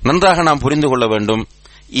 நன்றாக நாம் புரிந்து கொள்ள வேண்டும்,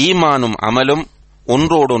 ஈமானும் அமலும்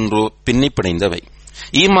ஒன்றோடொன்று பின்னி பிணைந்தவை.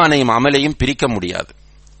 ஈமானையும் அமலையும் பிரிக்க முடியாது.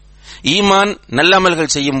 ஈமான்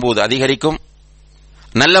நல்லமல்கள் செய்யும் போது அதிகரிக்கும்,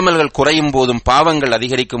 நல்லமல்கள் குறையும் போதும், பாவங்கள்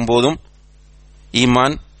அதிகரிக்கும் போதும்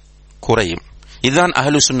ஈமான் குறையும். இதுதான்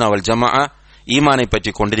அஹ்லு சுன்னா வல் ஜமாஅ ஈமானை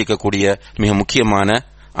பற்றி கொண்டிருக்கக்கூடிய மிக முக்கியமான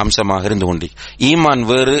அம்சமாக இருந்து கொண்டு, ஈமான்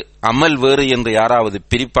வேறு அமல் வேறு என்று யாராவது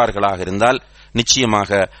பிரிப்பார்களாக இருந்தால்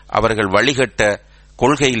நிச்சயமாக அவர்கள் வழிகட்ட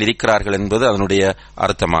கொள்கையில் இருக்கிறார்கள் என்பது அதனுடைய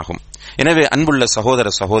அர்த்தமாகும். எனவே அன்புள்ள சகோதர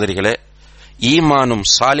சகோதரிகளே, ஈமானும்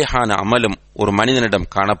சாலிஹான அமலும் ஒரு மனிதனிடம்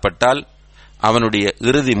காணப்பட்டால் அவனுடைய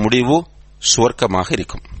இறுதி முடிவு சுவர்க்கமாக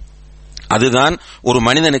இருக்கும். அதுதான் ஒரு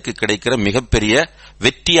மனிதனுக்கு கிடைக்கிற மிகப்பெரிய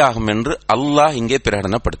வெற்றியாகும் என்று அல்லாஹ் இங்கே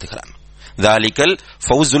பிரகடனப்படுத்துகிறான். தாலிகல்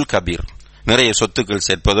ஃபௌசுல் கபீர். நிறைய சொத்துக்கள்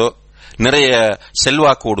சேர்ப்பதோ, நிறைய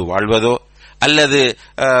செல்வாக்கோடு வாழ்வதோ, அல்லது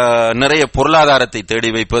நிறைய பொருளாதாரத்தை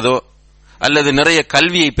தேடி வைப்பதோ, அல்லது நிறைய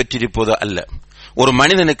கல்வியை பெற்றிருப்பதோ அல்ல. ஒரு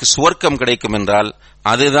மனிதனுக்கு சுவர்க்கம் கிடைக்கும் என்றால்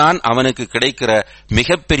அதுதான் அவனுக்கு கிடைக்கிற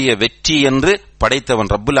மிகப்பெரிய வெற்றி என்று படைத்தவன்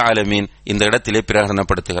ரப்புல் ஆலமீன் இந்த இடத்திலே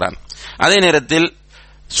பிரகடனப்படுத்துகிறான். அதே நேரத்தில்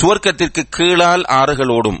சுவர்க்கத்திற்கு கீழால்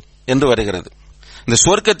ஆறுகள் ஓடும் என்று வருகிறது. இந்த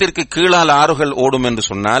சுவர்க்கத்திற்கு கீழால் ஆறுகள் ஓடும் என்று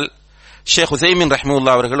சொன்னால், ஷேக் உசைமின்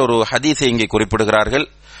ரஹ்மத்துல்லாஹி அவர்கள் ஒரு ஹதீஸை இங்கே குறிப்பிடுகிறார்கள்.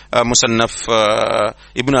 முசன்னஃப்,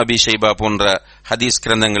 இப்னு அபி ஷைபா போன்ற ஹதீஸ்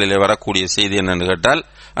கிரந்தங்களிலே வரக்கூடிய செய்தி என்னன்னு கேட்டால்,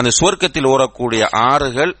 அந்த சுவர்க்கத்தில் ஓடக்கூடிய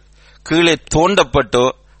ஆறுகள் கீழே தோண்டப்பட்டோ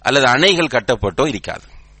அல்லது அணைகள் கட்டப்பட்டோ இருக்காது.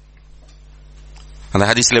 அந்த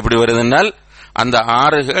ஹதீஸ்ல எப்படி வருதுன்னால், அந்த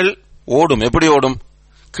ஆறுகள் ஓடும். எப்படி ஓடும்?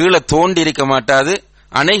 கீழே தோண்டி இருக்க மாட்டாது,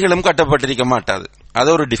 அணைகளும் கட்டப்பட்டிருக்க மாட்டாது. அது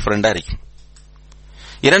ஒரு டிஃபரெண்டா இருக்கும்.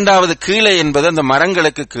 இரண்டாவது, கீழே என்பது அந்த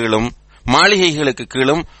மரங்களுக்கு கீழும் மாளிகைகளுக்கு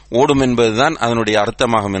கீழும் ஓடும் என்பதுதான் அதனுடைய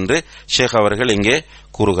அர்த்தமாகும் என்று ஷேக் அவர்கள் இங்கே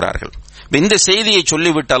கூறுகிறார்கள். இந்த செய்தியை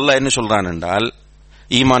சொல்லிவிட்டு அல்லாஹ் என்ன சொல்றான் என்றால்,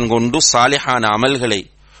 ஈமான் கொண்டு சாலிஹான அமல்களை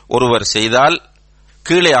ஒருவர் செய்தால்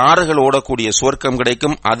கீழே ஆறுகள் ஓடக்கூடிய சுவர்க்கம்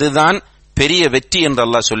கிடைக்கும், அதுதான் பெரிய வெற்றி என்று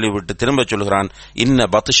அல்லாஹ் சொல்லிவிட்டு திரும்ப சொல்கிறான், இன்ன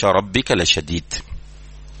பத்ஷ ரப்பிக லஷதீத்,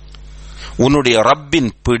 உன்னுடைய ரப்பின்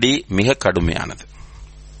பிடி மிக கடுமையானது.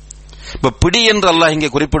 இப்ப பிடி என்று அல்லாஹ் இங்கே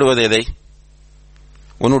குறிப்பிடுவது எதை?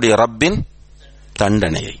 உன்னுடைய ரப்பின்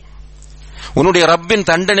தண்டனையை. உன்னுடைய ரப்பின்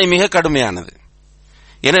தண்டனை மிக கடுமையானது.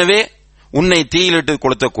 எனவே உன்னை தீயிலிட்டு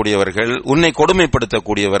கொளுத்தக்கூடியவர்கள், உன்னை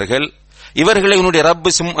கொடுமைப்படுத்தக்கூடியவர்கள், இவர்களை உன்னுடைய ரப்பு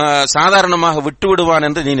சாதாரணமாக விட்டு விடுவான்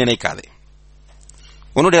என்று நீ நினைக்காதே.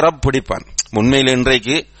 உன்னுடைய ரப் பிடிப்பான். உண்மையில்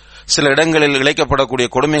இன்றைக்கு சில இடங்களில் இழைக்கப்படக்கூடிய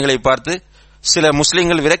கொடுமைகளை பார்த்து சில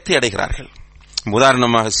முஸ்லிம்கள் விரக்தி அடைகிறார்கள்.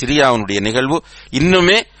 உதாரணமாக சிரியாவுடைய நிகழ்வு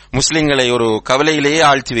இன்னுமே முஸ்லிம்களை ஒரு கவலையிலேயே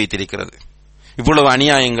ஆழ்த்தி வைத்திருக்கிறது. இவ்வளவு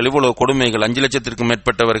அநியாயங்கள், இவ்வளவு கொடுமைகள், 5 லட்சத்திற்கும்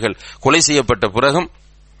மேற்பட்டவர்கள் கொலை செய்யப்பட்ட பிறகும்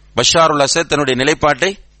பஷாருல் அசத் தன்னுடைய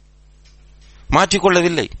நிலைப்பாட்டை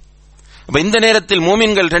மாற்றிக்கொள்ளவில்லை. இந்த நேரத்தில்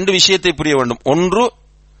மூமின்கள் 2 விஷயத்தை புரிய வேண்டும். ஒன்று,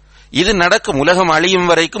 இது நடக்கும், உலகம் அழியும்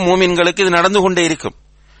வரைக்கும் மூமின்களுக்கு இது நடந்து கொண்டே இருக்கும்.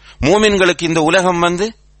 மூமின்களுக்கு இந்த உலகம்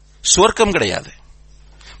சுவர்க்கம் கிடையாது.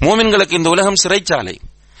 மூமின்களுக்கு இந்த உலகம் சிறைச்சாலை.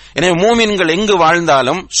 எனவே மூமின்கள் எங்கு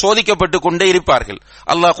வாழ்ந்தாலும் சோதிக்கப்பட்டுக் கொண்டே இருப்பார்கள்.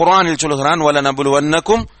 அல்லாஹ் குர்ஆனில் சொல்கிறான்,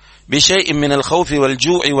 வலனபுலுவன்னகும் பிஷைஇம் மினல் ஹௌஃபி வல்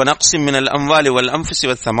ஜூஇ வ நக்ஸிம் மினல் அம்வாலி வல் அன்ஃபுஸி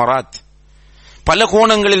வத் ஸமராத். பல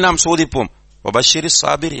கோணங்களில் நாம் சோதிப்போம். வபஷ்ஷிரிஸ்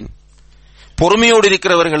ஸாபிரின், பொறுமையோடு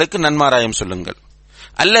இருக்கிறவர்களுக்கு நன்மாராயம் சொல்லுங்கள்.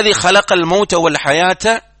 அல்லதி ஹலகல் மௌத வல் ஹயாத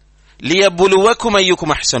லியப்லுவக்கும்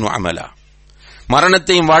அய்யுக்கும் அஹ்ஸனு அமலா,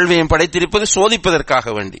 மரணத்தையும் வாழ்வையும் படைத்திருப்பது சோதிப்பதற்காக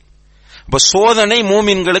வேண்டி. அப்ப சோதனை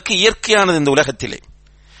மூமின்களுக்கு இயற்கையானது. இந்த உலகத்திலே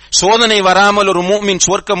சோதனை வராமல் ஒரு மூமின்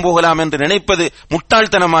சுவர்க்கம் போகலாம் என்று நினைப்பது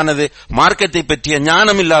முட்டாள்தனமானது, மார்க்கத்தை பற்றிய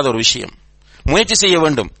ஞானம் இல்லாத ஒரு விஷயம். முயற்சி செய்ய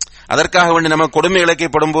வேண்டும். அதற்காக வேண்டி நம்ம கொடுமை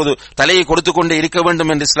இழைக்கப்படும் போது தலையை கொடுத்துக் கொண்டே இருக்க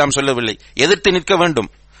வேண்டும் என்று இஸ்லாம் சொல்லவில்லை. எதிர்த்து நிற்க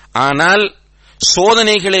வேண்டும். ஆனால்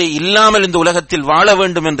சோதனைகளே இல்லாமல் இந்த உலகத்தில் வாழ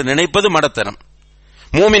வேண்டும் என்று நினைப்பது மடத்தனம்.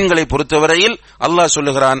 மூமின்களை பொறுத்தவரையில் அல்லாஹ்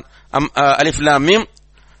சொல்லுகிறான், அலிஃப் லாம் மீம்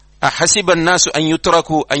ஹஸிபன் நாஸ் அன்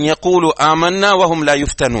யுத்ரகு அன் யகூலு ஆமன்னா வஹும் லா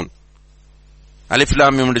யுஃப்தனூன். அலிஃப்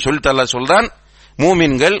லாம் மீம் என்று சொல்லிட்டு அல்லாஹ் சொல்றான்,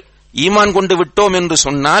 மூமின்கள் ஈமான் கொண்டு விட்டோம் என்று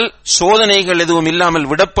சொன்னால் சோதனைகள் எதுவும் இல்லாமல்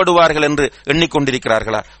விடப்படுவார்கள் என்று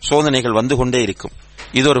எண்ணிக்கொண்டிருக்கிறார்களா? சோதனைகள் வந்து கொண்டே இருக்கும்.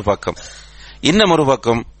 இது ஒரு பக்கம். இன்னும் ஒரு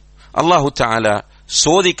பக்கம், அல்லாஹு தஆலா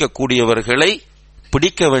சோதிக்கக்கூடியவர்களை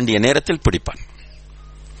பிடிக்க வேண்டிய நேரத்தில் பிடிப்பான்.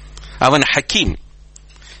 அவன் ஹக்கீம்.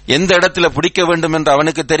 எந்த இடத்துல பிடிக்க வேண்டும் என்று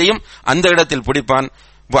அவனுக்கு தெரியும், அந்த இடத்தில் பிடிப்பான்.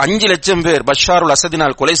 5 லட்சம் பேர் பஷாருல்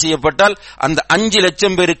அசதினால் கொலை செய்யப்பட்டால் அந்த 5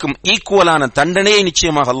 லட்சம் பேருக்கும் ஈக்குவலான தண்டனையை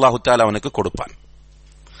நிச்சயமாக அல்லாஹு தஆலா அவனுக்கு கொடுப்பான்.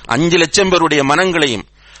 5 லட்சம் பேருடைய மனங்களையும்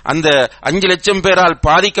அந்த 5 லட்சம் பேரால்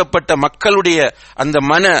பாதிக்கப்பட்ட மக்களுடைய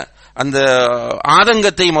அந்த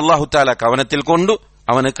ஆதங்கத்தையும் அல்லாஹு தஆலா கவனத்தில் கொண்டு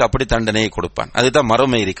அவனுக்கு அப்படி தண்டனையை கொடுப்பான். அதுதான்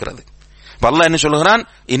மறுமை இருக்கிறது. அல்லாஹ் என்ன சொல்கிறான்,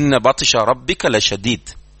 இன்ன பத்ஷா ரப்பிக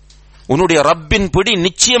லஷதீத், உன்னுடைய ரப்பின் பிடி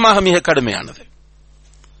நிச்சயமாக மிக கடுமையானது.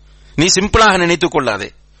 நீ சிம்பிளாக நினைத்துக் கொள்ளாதே.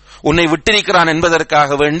 உன்னை விட்டிருக்கிறான்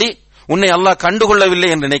என்பதற்காக வேண்டி உன்னை அல்லாஹ் கண்டுகொள்ளவில்லை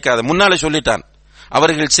என்று நினைக்காத. முன்னாலே சொல்லிட்டான்,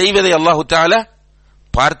 அவர்கள் செய்வதை அல்லாஹு தஆலா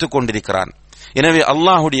பார்த்து கொண்டிருக்கிறான். எனவே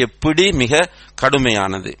அல்லாஹுடைய பிடி மிக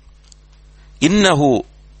கடுமையானது. இன்னஹு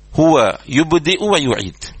ஹுவ யுப்திஉ வ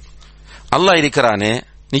யுஈத், அல்லாஹ் இருக்கிறானே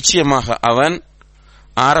நிச்சயமாக அவன்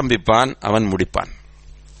ஆரம்பிப்பான், அவன் முடிப்பான்.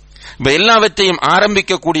 எல்லாவற்றையும்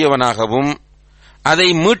ஆரம்பிக்கக்கூடியவனாகவும் அதை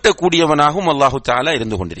மீட்டக்கூடியவனாகவும் அல்லாஹு தஆலா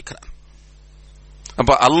இருந்து கொண்டிருக்கிறான்.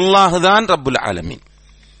 அப்ப அல்லாஹுதான் ரப்புல் ஆலமீன்.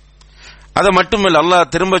 அது மட்டுமல்ல,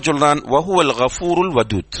 அல்லாஹ் திரும்ப சொல்றான், வஹுவல் கஃபூருல்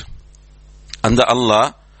வதூத், அந்த அல்லாஹ்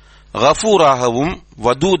கஃபூராகவும்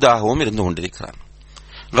வதூதாகவும் இருந்து கொண்டிருக்கிறான்.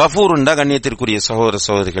 கஃபூருண்டா கண்ணியத்திற்குரிய சகோதர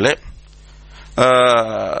சகோதரிகளே,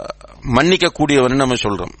 மன்னிக்க கூடியவன் நம்ம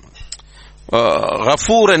சொல்றோம்.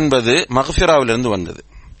 கஃபூர் என்பது மக்ஃபிராவிலிருந்து வந்தது.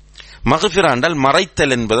 மக்ஃபிரா என்றால்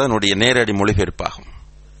மறைத்தல் என்பது அதனுடைய நேரடி மொழிபெயர்ப்பாகும்.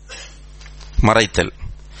 மறைத்தல்.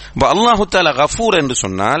 அல்லாஹு தஆலா கஃபூர் என்று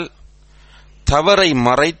சொன்னால் தவறை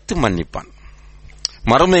மறைத்து மன்னிப்பான்.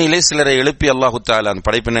 மறுமையிலே சிலரை எழுப்பி அல்லாஹு தஆலா,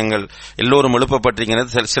 படைப்பினங்கள் எல்லோரும்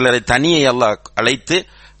எழுப்பப்பட்டிருக்கிறது, சிலரை தனியே அல்லாஹ் அழைத்து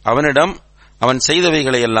அவனிடம் அவன்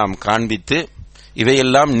செய்தவைகளை எல்லாம் காண்பித்து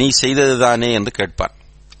இவையெல்லாம் நீ செய்ததுதானே என்று கேட்பான்.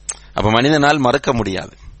 அப்ப மனிதனால் மறுக்க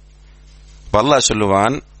முடியாது. அல்லாஹ்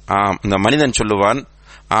சொல்லுவான், ஆம், இந்த மனிதன் சொல்லுவான்,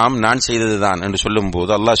 ஆம் நான் செய்ததுதான் என்று சொல்லும்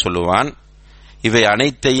போது அல்லாஹ் சொல்லுவான், இவை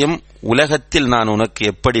அனைத்தையும் உலகத்தில் நான் உனக்கு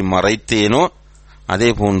எப்படி மறைத்தேனோ அதே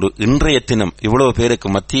போன்று இன்றைய தினம் இவ்வளவு பேருக்கு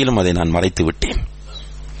மத்தியிலும் அதை நான் மறைத்து விட்டேன்.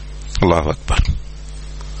 அல்லாஹ் அக்பர்.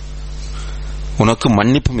 உனக்கு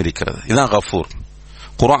மன்னிப்பும் இருக்கிறது. இதுதான் கஃபூர்.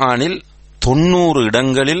 குர்ஆனில் 90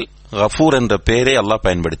 இடங்களில் கஃபூர் என்ற பெயரை அல்லாஹ்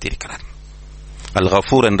பயன்படுத்தி இருக்கிறார். அல்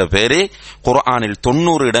கஃபூர் என்ற பெயரை குர்ஆனில்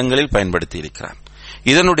 90 இடங்களில் பயன்படுத்தி இருக்கிறார்.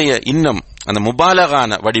 இதனுடைய இன்னும் அந்த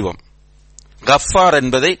முபாலகான வடிவம் கஃபார்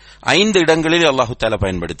என்பதை 5 இடங்களில் அல்லாஹு தஆலா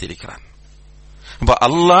பயன்படுத்தி இருக்கிறான். அப்ப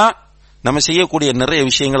அல்லாஹ் நம்ம செய்யக்கூடிய நிறைய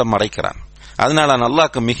விஷயங்களை மறைக்கிறான். அதனால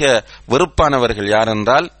அல்லாஹ்க்கு மிக வெறுப்பானவர்கள் யார்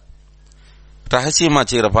என்றால் ரகசியமா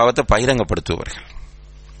செய்கிற பாவத்தை பகிரங்கப்படுத்துபவர்கள்.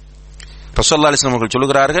 ரசூலுல்லாஹி அலைஹி வஸல்லம் அவர்கள்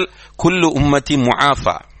சொல்கிறார்கள், குல்லு உம்மத்தி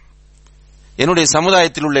முஆஃபா, என்னுடைய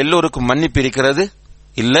சமுதாயத்தில் உள்ள எல்லோருக்கும் மன்னிப்பு இருக்கிறது,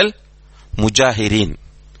 இல்லல் முஜாஹிரீன்,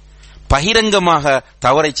 பகிரங்கமாக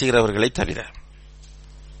தவறை செய்கிறவர்களை தவிர.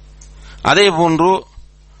 அதே போன்று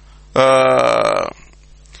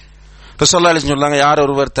ரசூலுல்லாஹி அலைஹி வஸல்லம் சொன்னாங்க, யார்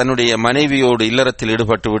ஒருவர் தன்னுடைய மனைவியோடு இல்லறத்தில்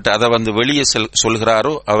ஈடுபட்டு விட்டு அதை வெளியே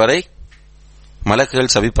சொல்கிறாரோ அவரை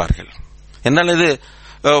மலக்குகள் சபிப்பார்கள். என்னால் இது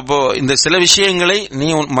இந்த சில விஷயங்களை நீ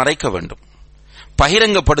மறைக்க வேண்டும்.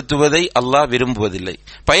 பகிரங்கப்படுத்துவதை அல்லாஹ் விரும்புவதில்லை.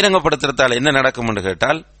 பகிரங்கப்படுத்துறதால என்ன நடக்கும் என்று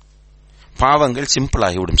கேட்டால் பாவங்கள் சிம்பிள்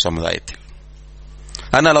ஆகிவிடும் சமுதாயத்தில்.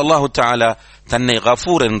 அதனால் அல்லாஹு தஆலா தன்னை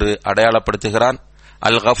கஃபூர் என்று அடையாளப்படுத்துகிறான்.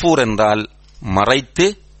 அல் கஃபூர் என்றால் மறைத்து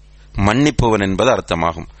மன்னிப்பவன் என்பது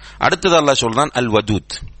அர்த்தமாகும். அடுத்தது அல்லாஹ் சொல்றான் அல்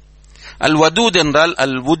வதூத். அல் வதூத் என்றால்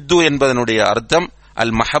அல் வுத்து என்பதனுடைய அர்த்தம்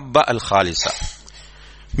அல் மஹப்பா அல் ஹாலிசா,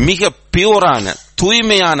 மிக பியூரான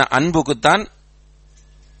தூய்மையான அன்புக்குத்தான்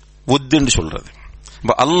வுத் என்று சொல்றது.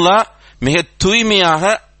 அல்லாஹ் மிக தூய்மையாக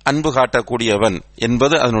அன்பு காட்டக்கூடியவன்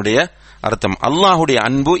என்பது அதனுடைய அர்த்தம். அல்லாஹுடைய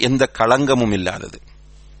அன்பு எந்த களங்கமும் இல்லாதது,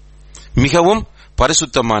 மிகவும்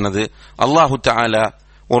பரிசுத்தமானது. அல்லாஹு தஆலா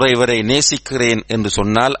ஒருவரை நேசிக்கிறேன் என்று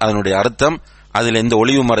சொன்னால் அதனுடைய அர்த்தம் அதில் எந்த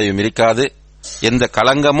ஒளிவு மறைவும் இருக்காது, எந்த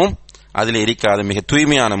களங்கமும் அதில் இருக்காது. மிக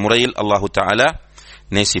தூய்மையான முறையில் அல்லாஹு தஆலா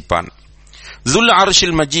நேசிப்பான். துல்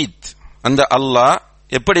அர்ஷில் மஜீத், அந்த அல்லாஹ்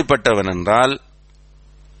எப்படிப்பட்டவன் என்றால்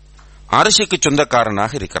அர்ஷுக்கு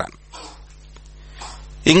சொந்தக்காரனாக இருக்கிறான்.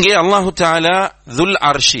 இங்கே அல்லாஹு தஆலா துல்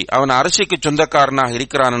அர்ஷி, அவன் அர்ஷுக்கு சொந்தக்காரனாக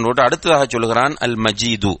இருக்கிறான் என்று அடுத்ததாக சொல்கிறான் அல்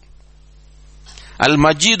மஜீது. அல்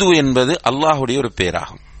மஜீது என்பது அல்லாஹுடைய ஒரு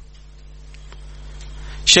பெயராகும்.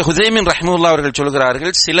 ஷேக் உதைமின் ரஹ்மத்துல்லாஹி அவர்கள்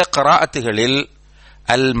சொல்கிறார்கள், சில கராஅத்துகளில்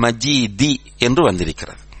அல் மஜீதி என்று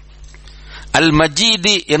வந்திருக்கிறது. அல்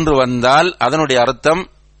மஜீதி என்று வந்தால் அதனுடைய அர்த்தம்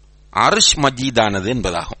அர்ஷ் மஜீதானது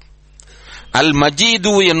என்பதாகும். அல்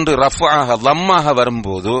மஜீது என்று ரஃபாக லம்மாக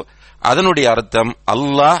வரும்போது அதனுடைய அர்த்தம்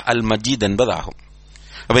அல்லாஹ் அல் மஜீத் என்பதாகும்.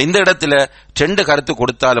 அப்ப இந்த இடத்துல 2 கருத்து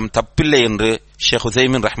கொடுத்தாலும் தப்பில்லை என்று ஷேக்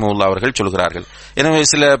உதைமின் ரஹ்மத்துல்லாஹி அவர்கள் சொல்கிறார்கள். எனவே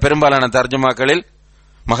சில பெரும்பாலான தர்ஜமாக்களில்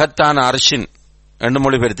மகத்தான அர்ஷின் என்று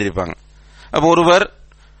மொழிபெயர்த்திருப்பாங்க. அப்ப ஒருவர்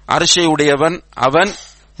அர்ஷை உடையவன், அவன்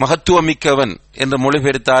மகத்துவமிக்கவன் என்று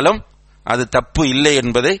மொழிபெயர்த்தாலும் அது தப்பு இல்லை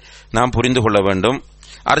என்பதை நாம் புரிந்து கொள்ள வேண்டும்.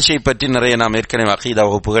 அர்ஷை பற்றி நிறைய நாம் ஏற்கனவே அகீதா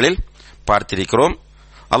வகுப்புகளில் பார்த்திருக்கிறோம்.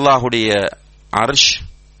 அல்லாஹுடைய அர்ஷ்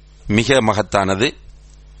மிக மகத்தானது.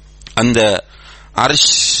 அந்த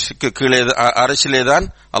அர்ஷுக்கு கீழே அர்ஷிலேதான்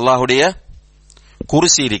அல்லாஹுடைய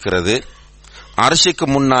குர்சி இருக்கிறது. அர்ஷுக்கு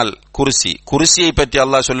முன்னால் குர்சி. குர்சியை பற்றி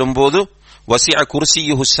அல்லாஹ் சொல்லும் போது வசிஅ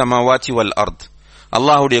குர்சியுஹு ஸமாவாதி வல் அர்த்,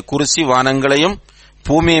 அல்லாஹுடைய குர்சி வானங்களையும்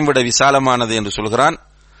பூமியையும் விட விசாலமானது என்று சொல்கிறான்.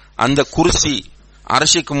 அந்த குர்சி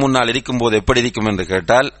அர்ஷுக்கு முன்னால் இருக்கும்போது எப்படி இருக்கும் என்று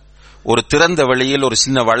கேட்டால், ஒரு திறந்த வெளியில் ஒரு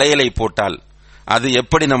சின்ன வளையலை போட்டால் அது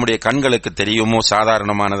எப்படி நம்முடைய கண்களுக்கு தெரியுமோ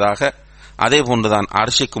சாதாரணமானதாக, அதே போன்றுதான்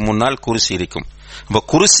அர்ஷுக்கு முன்னால் குர்சி இருக்கும். அப்ப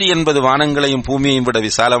குர்சி என்பது வானங்களையும் பூமியையும் விட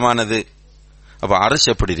விசாலமானது. அப்ப அர்ஷ்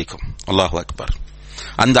எப்படி இருக்கும்? அல்லாஹு அக்பர்.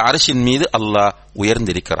 அந்த அர்ஷின் மீது அல்லாஹ்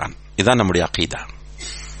உயர்ந்திருக்கிறான். இதுதான் நம்முடைய அகீதா.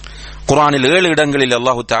 குர்ஆனில் 7 இடங்களில்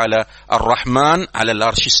அல்லாஹு தஆலா அர் ரஹ்மான் அலல்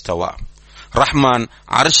அர்ஷி இஸ்தவா, ரஹ்மான்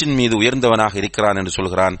அர்ஷின் மீது உயர்ந்தவனாக இருக்கிறான் என்று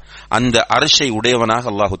சொல்கிறான். அந்த அர்ஷை உடையவனாக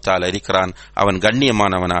அல்லாஹு தஆலா இருக்கிறான். அவன்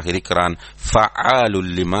கண்ணியமானவனாக இருக்கிறான்.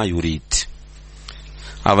 ஃபஆலுல் லிமா யுரீத்,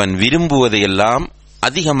 அவன் விரும்புவதையெல்லாம்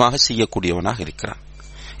அதிகமாக செய்யக்கூடியவனாக இருக்கிறான்.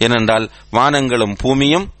 ஏனென்றால் வானங்களும்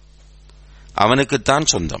பூமியும் அவனுக்குத்தான்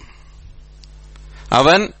சொந்தம்.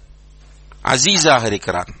 அவன் அசீஸாக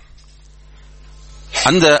இருக்கிறான்.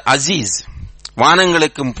 அந்த அசீஸ்,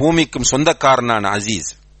 வானங்களுக்கும் பூமிக்கும் சொந்தக்காரனான அசீஸ்,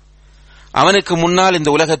 அவனுக்கு முன்னால் இந்த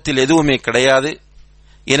உலகத்தில் எதுவுமே கிடையாது.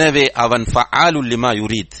 எனவே அவன் ஃபஆலுல் லிமா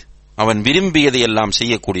யுரீத், அவன் விரும்பியதை எல்லாம்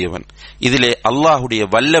செய்யக்கூடியவன். இதிலே அல்லாஹுடைய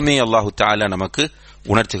வல்லமே அல்லாஹு தஆலா நமக்கு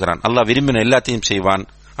உணர்த்துகிறான். அல்லாஹ் விரும்பின எல்லாத்தையும் செய்வான்.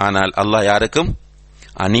 ஆனால் அல்லாஹ் யாருக்கும்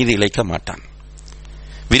அநீதி இழைக்க மாட்டான்.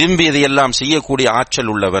 விரும்பியதை எல்லாம் செய்யக்கூடிய ஆற்றல்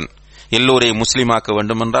உள்ளவன். எல்லோரையும் முஸ்லிமாக்க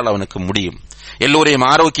வேண்டும் என்றால் அவனுக்கு முடியும். எல்லோரையும்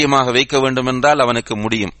ஆரோக்கியமாக வைக்க வேண்டும் என்றால் அவனுக்கு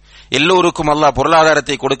முடியும். எல்லோருக்கும் அல்லாஹ்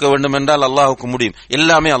பொருளாதாரத்தை கொடுக்க வேண்டும் என்றால் அல்லாஹுக்கு முடியும்.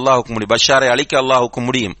 எல்லாமே அல்லாஹுக்கு முடியும். பஷாரை அழிக்க அல்லாஹுக்கு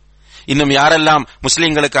முடியும். இன்னும் யாரெல்லாம்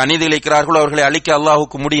முஸ்லிம்களுக்கு அநீதி இழைக்கிறார்களோ அவர்களை அழிக்க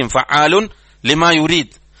அல்லாஹுக்கு முடியும். ஃபஆலுன் லிமா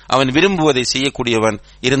யுரீத், அவன் விரும்புவதை செய்யக்கூடியவன்.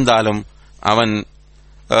 இருந்தாலும் அவன்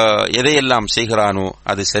எதையெல்லாம் செய்கிறானோ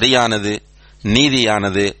அது சரியானது,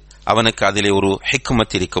 நீதியானது. அவனுக்கு அதிலே ஒரு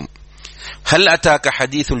ஹிக்மத் இருக்கும். ஹல் அத்தாக்க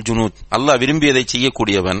ஹதீசுல் ஜுனூத், அல்லாஹ் விரும்பியதை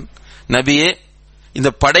செய்யக்கூடியவன். நபியே, இந்த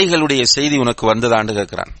படைகளுடைய செய்தி உனக்கு வந்ததான்னு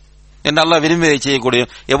கேட்கிறான். என்று அல்லாஹ் விரும்பியதை செய்யக்கூடிய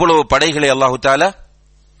எவ்வளவு படைகளை அல்லாஹு தஆலா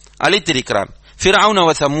அழித்திருக்கிறான். ஃபிரௌன்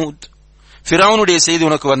வ சமூத், ஃபிரௌனுடைய செய்தி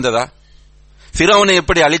உனக்கு வந்ததா? ஃபிரௌனை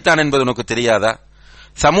எப்படி அழித்தான் என்பது உனக்கு தெரியாதா?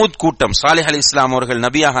 சமூத் கூட்டம், சாலிஹ் அலைஹிஸ்ஸலாம் அவர்கள்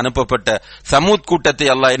நபியாக அனுப்பப்பட்ட சமூத் கூட்டத்தை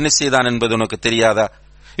அல்லாஹ் என்ன செய்தான் என்பது உனக்கு தெரியாதா?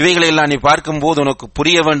 இவைகளை எல்லாம் நீ பார்க்கும் போது உனக்கு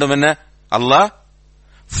புரிய வேண்டும். என்ன? அல்லாஹ்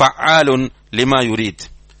ஃபஆலுன் லிமா யுரீத்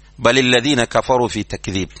பலில்லதீன கஃபரு ஃபீ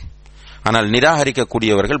தக்தீப், ஆனால்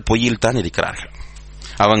நிராகரிக்கக்கூடியவர்கள் பொய்யில் தான் இருக்கிறார்கள்.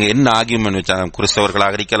 அவங்க என்ன ஆகியுமென்னு வச்சாங்க,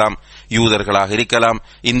 கிறிஸ்தவர்களாக இருக்கலாம், யூதர்களாக இருக்கலாம்,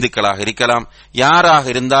 இந்துக்களாக இருக்கலாம், யாராக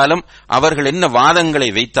இருந்தாலும் அவர்கள் என்ன வாதங்களை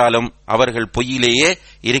வைத்தாலும் அவர்கள் பொய்யிலேயே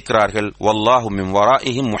இருக்கிறார்கள். வல்லாஹு மின்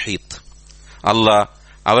வராஇஹிம் முஹீத், அல்லாஹ்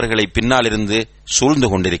அவர்களை பின்னால் இருந்து சூழ்ந்து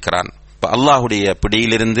கொண்டிருக்கிறான். அல்லாஹுடைய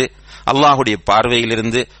பிடியிலிருந்து, அல்லாஹுடைய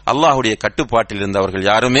பார்வையிலிருந்து, அல்லாஹுடைய கட்டுப்பாட்டிலிருந்து அவர்கள்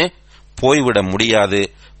யாருமே போய்விட முடியாது.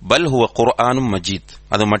 பல் ஹுவ குர்ஆனும் மஜீத்,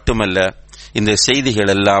 அது மட்டுமல்ல, இந்த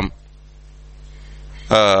செய்திகள் எல்லாம்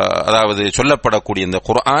அதாவது சொல்லப்படக்கூடிய இந்த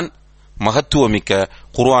குர்ஆன் மகத்துவமிக்க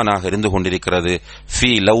குர்ஆனாக இருந்து கொண்டிருக்கிறது. ஃபீ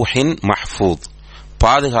லவ்ஹின் மஹ்ஃபூத்,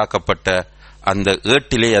 பாதுகாக்கப்பட்ட அந்த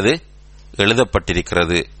ஏட்டிலே அது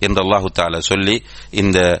எழுதப்பட்டிருக்கிறது என்று அல்லாஹு தஆலா சொல்லி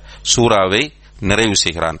இந்த சூராவை நிறைவு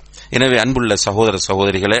செய்கிறான். எனவே அன்புள்ள சகோதர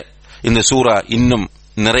சகோதரிகளே, இந்த சூரா இன்னும்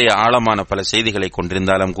நிறைய ஆழமான பல செய்திகளை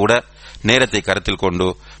கொண்டிருந்தாலும் கூட நேரத்தை கருத்தில் கொண்டு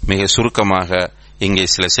மிக சுருக்கமாக இங்கே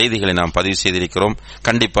சில செய்திகளை நாம் பதிவு செய்திருக்கிறோம்.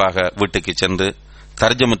 கண்டிப்பாக வீட்டுக்கு சென்று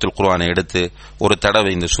தர்ஜமத்துல் குர்ஆனை எடுத்து ஒரு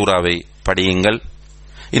தடவை இந்த சூராவை படியுங்கள்.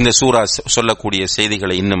 இந்த சூரா சொல்லக்கூடிய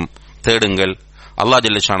செய்திகளை இன்னும் தேடுங்கள். அல்லாஹ்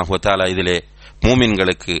ஜல்ல ஷானஹு வ தஆலா இதிலே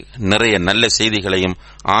மூமின்களுக்கு நிறைய நல்ல செய்திகளையும்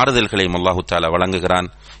ஆறுதல்களையும் அல்லாஹு தஆலா வழங்குகிறான்.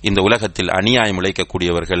 இந்த உலகத்தில் அநியாயம்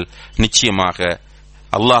இழைக்கக்கூடியவர்கள் நிச்சயமாக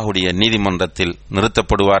அல்லாஹுடைய நீதிமன்றத்தில்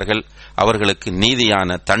நிறுத்தப்படுவார்கள். அவர்களுக்கு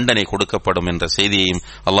நீதியான தண்டனை கொடுக்கப்படும் என்ற செய்தியையும்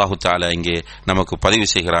அல்லாஹு தஆலா இங்கே நமக்கு பதிவு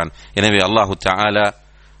செய்கிறான். எனவே அல்லாஹு தஆலா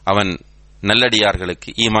அவன் நல்லடியார்களுக்கு,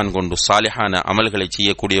 ஈமான் கொண்டு சாலிஹான அமல்களை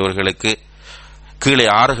செய்யக்கூடியவர்களுக்கு கீழே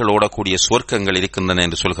ஆறுகள் ஓடக்கூடிய சுவர்க்கங்கள் இருக்கின்றன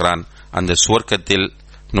என்று சொல்கிறான். அந்த சுவர்க்கத்தில்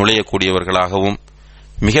நுழையக்கூடியவர்களாகவும்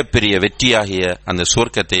மிகப்பெரிய வெற்றியாகிய அந்த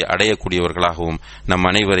சுவர்க்கத்தை அடையக்கூடியவர்களாகவும் நம்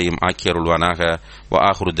அனைவரையும் ஆக்கியருள்வானாக. வ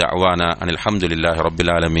ஆகிரு தஅவானா அனில் ஹம்துலில்லாஹி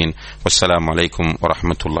ரப்பில் ஆலமீன். வஸ்ஸலாமு அலைக்கும்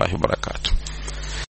வரஹ்மத்துல்லாஹி வபரகாத்துஹு.